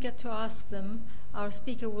who didn't get to ask them, our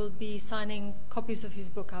speaker will be signing copies of his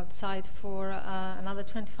book outside for another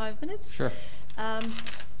 25 minutes. Sure.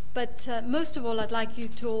 But most of all, I'd like you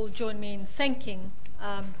to all join me in thanking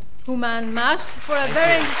Houman Majd for a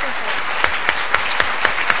very interesting talk.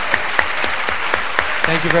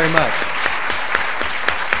 Thank you very much.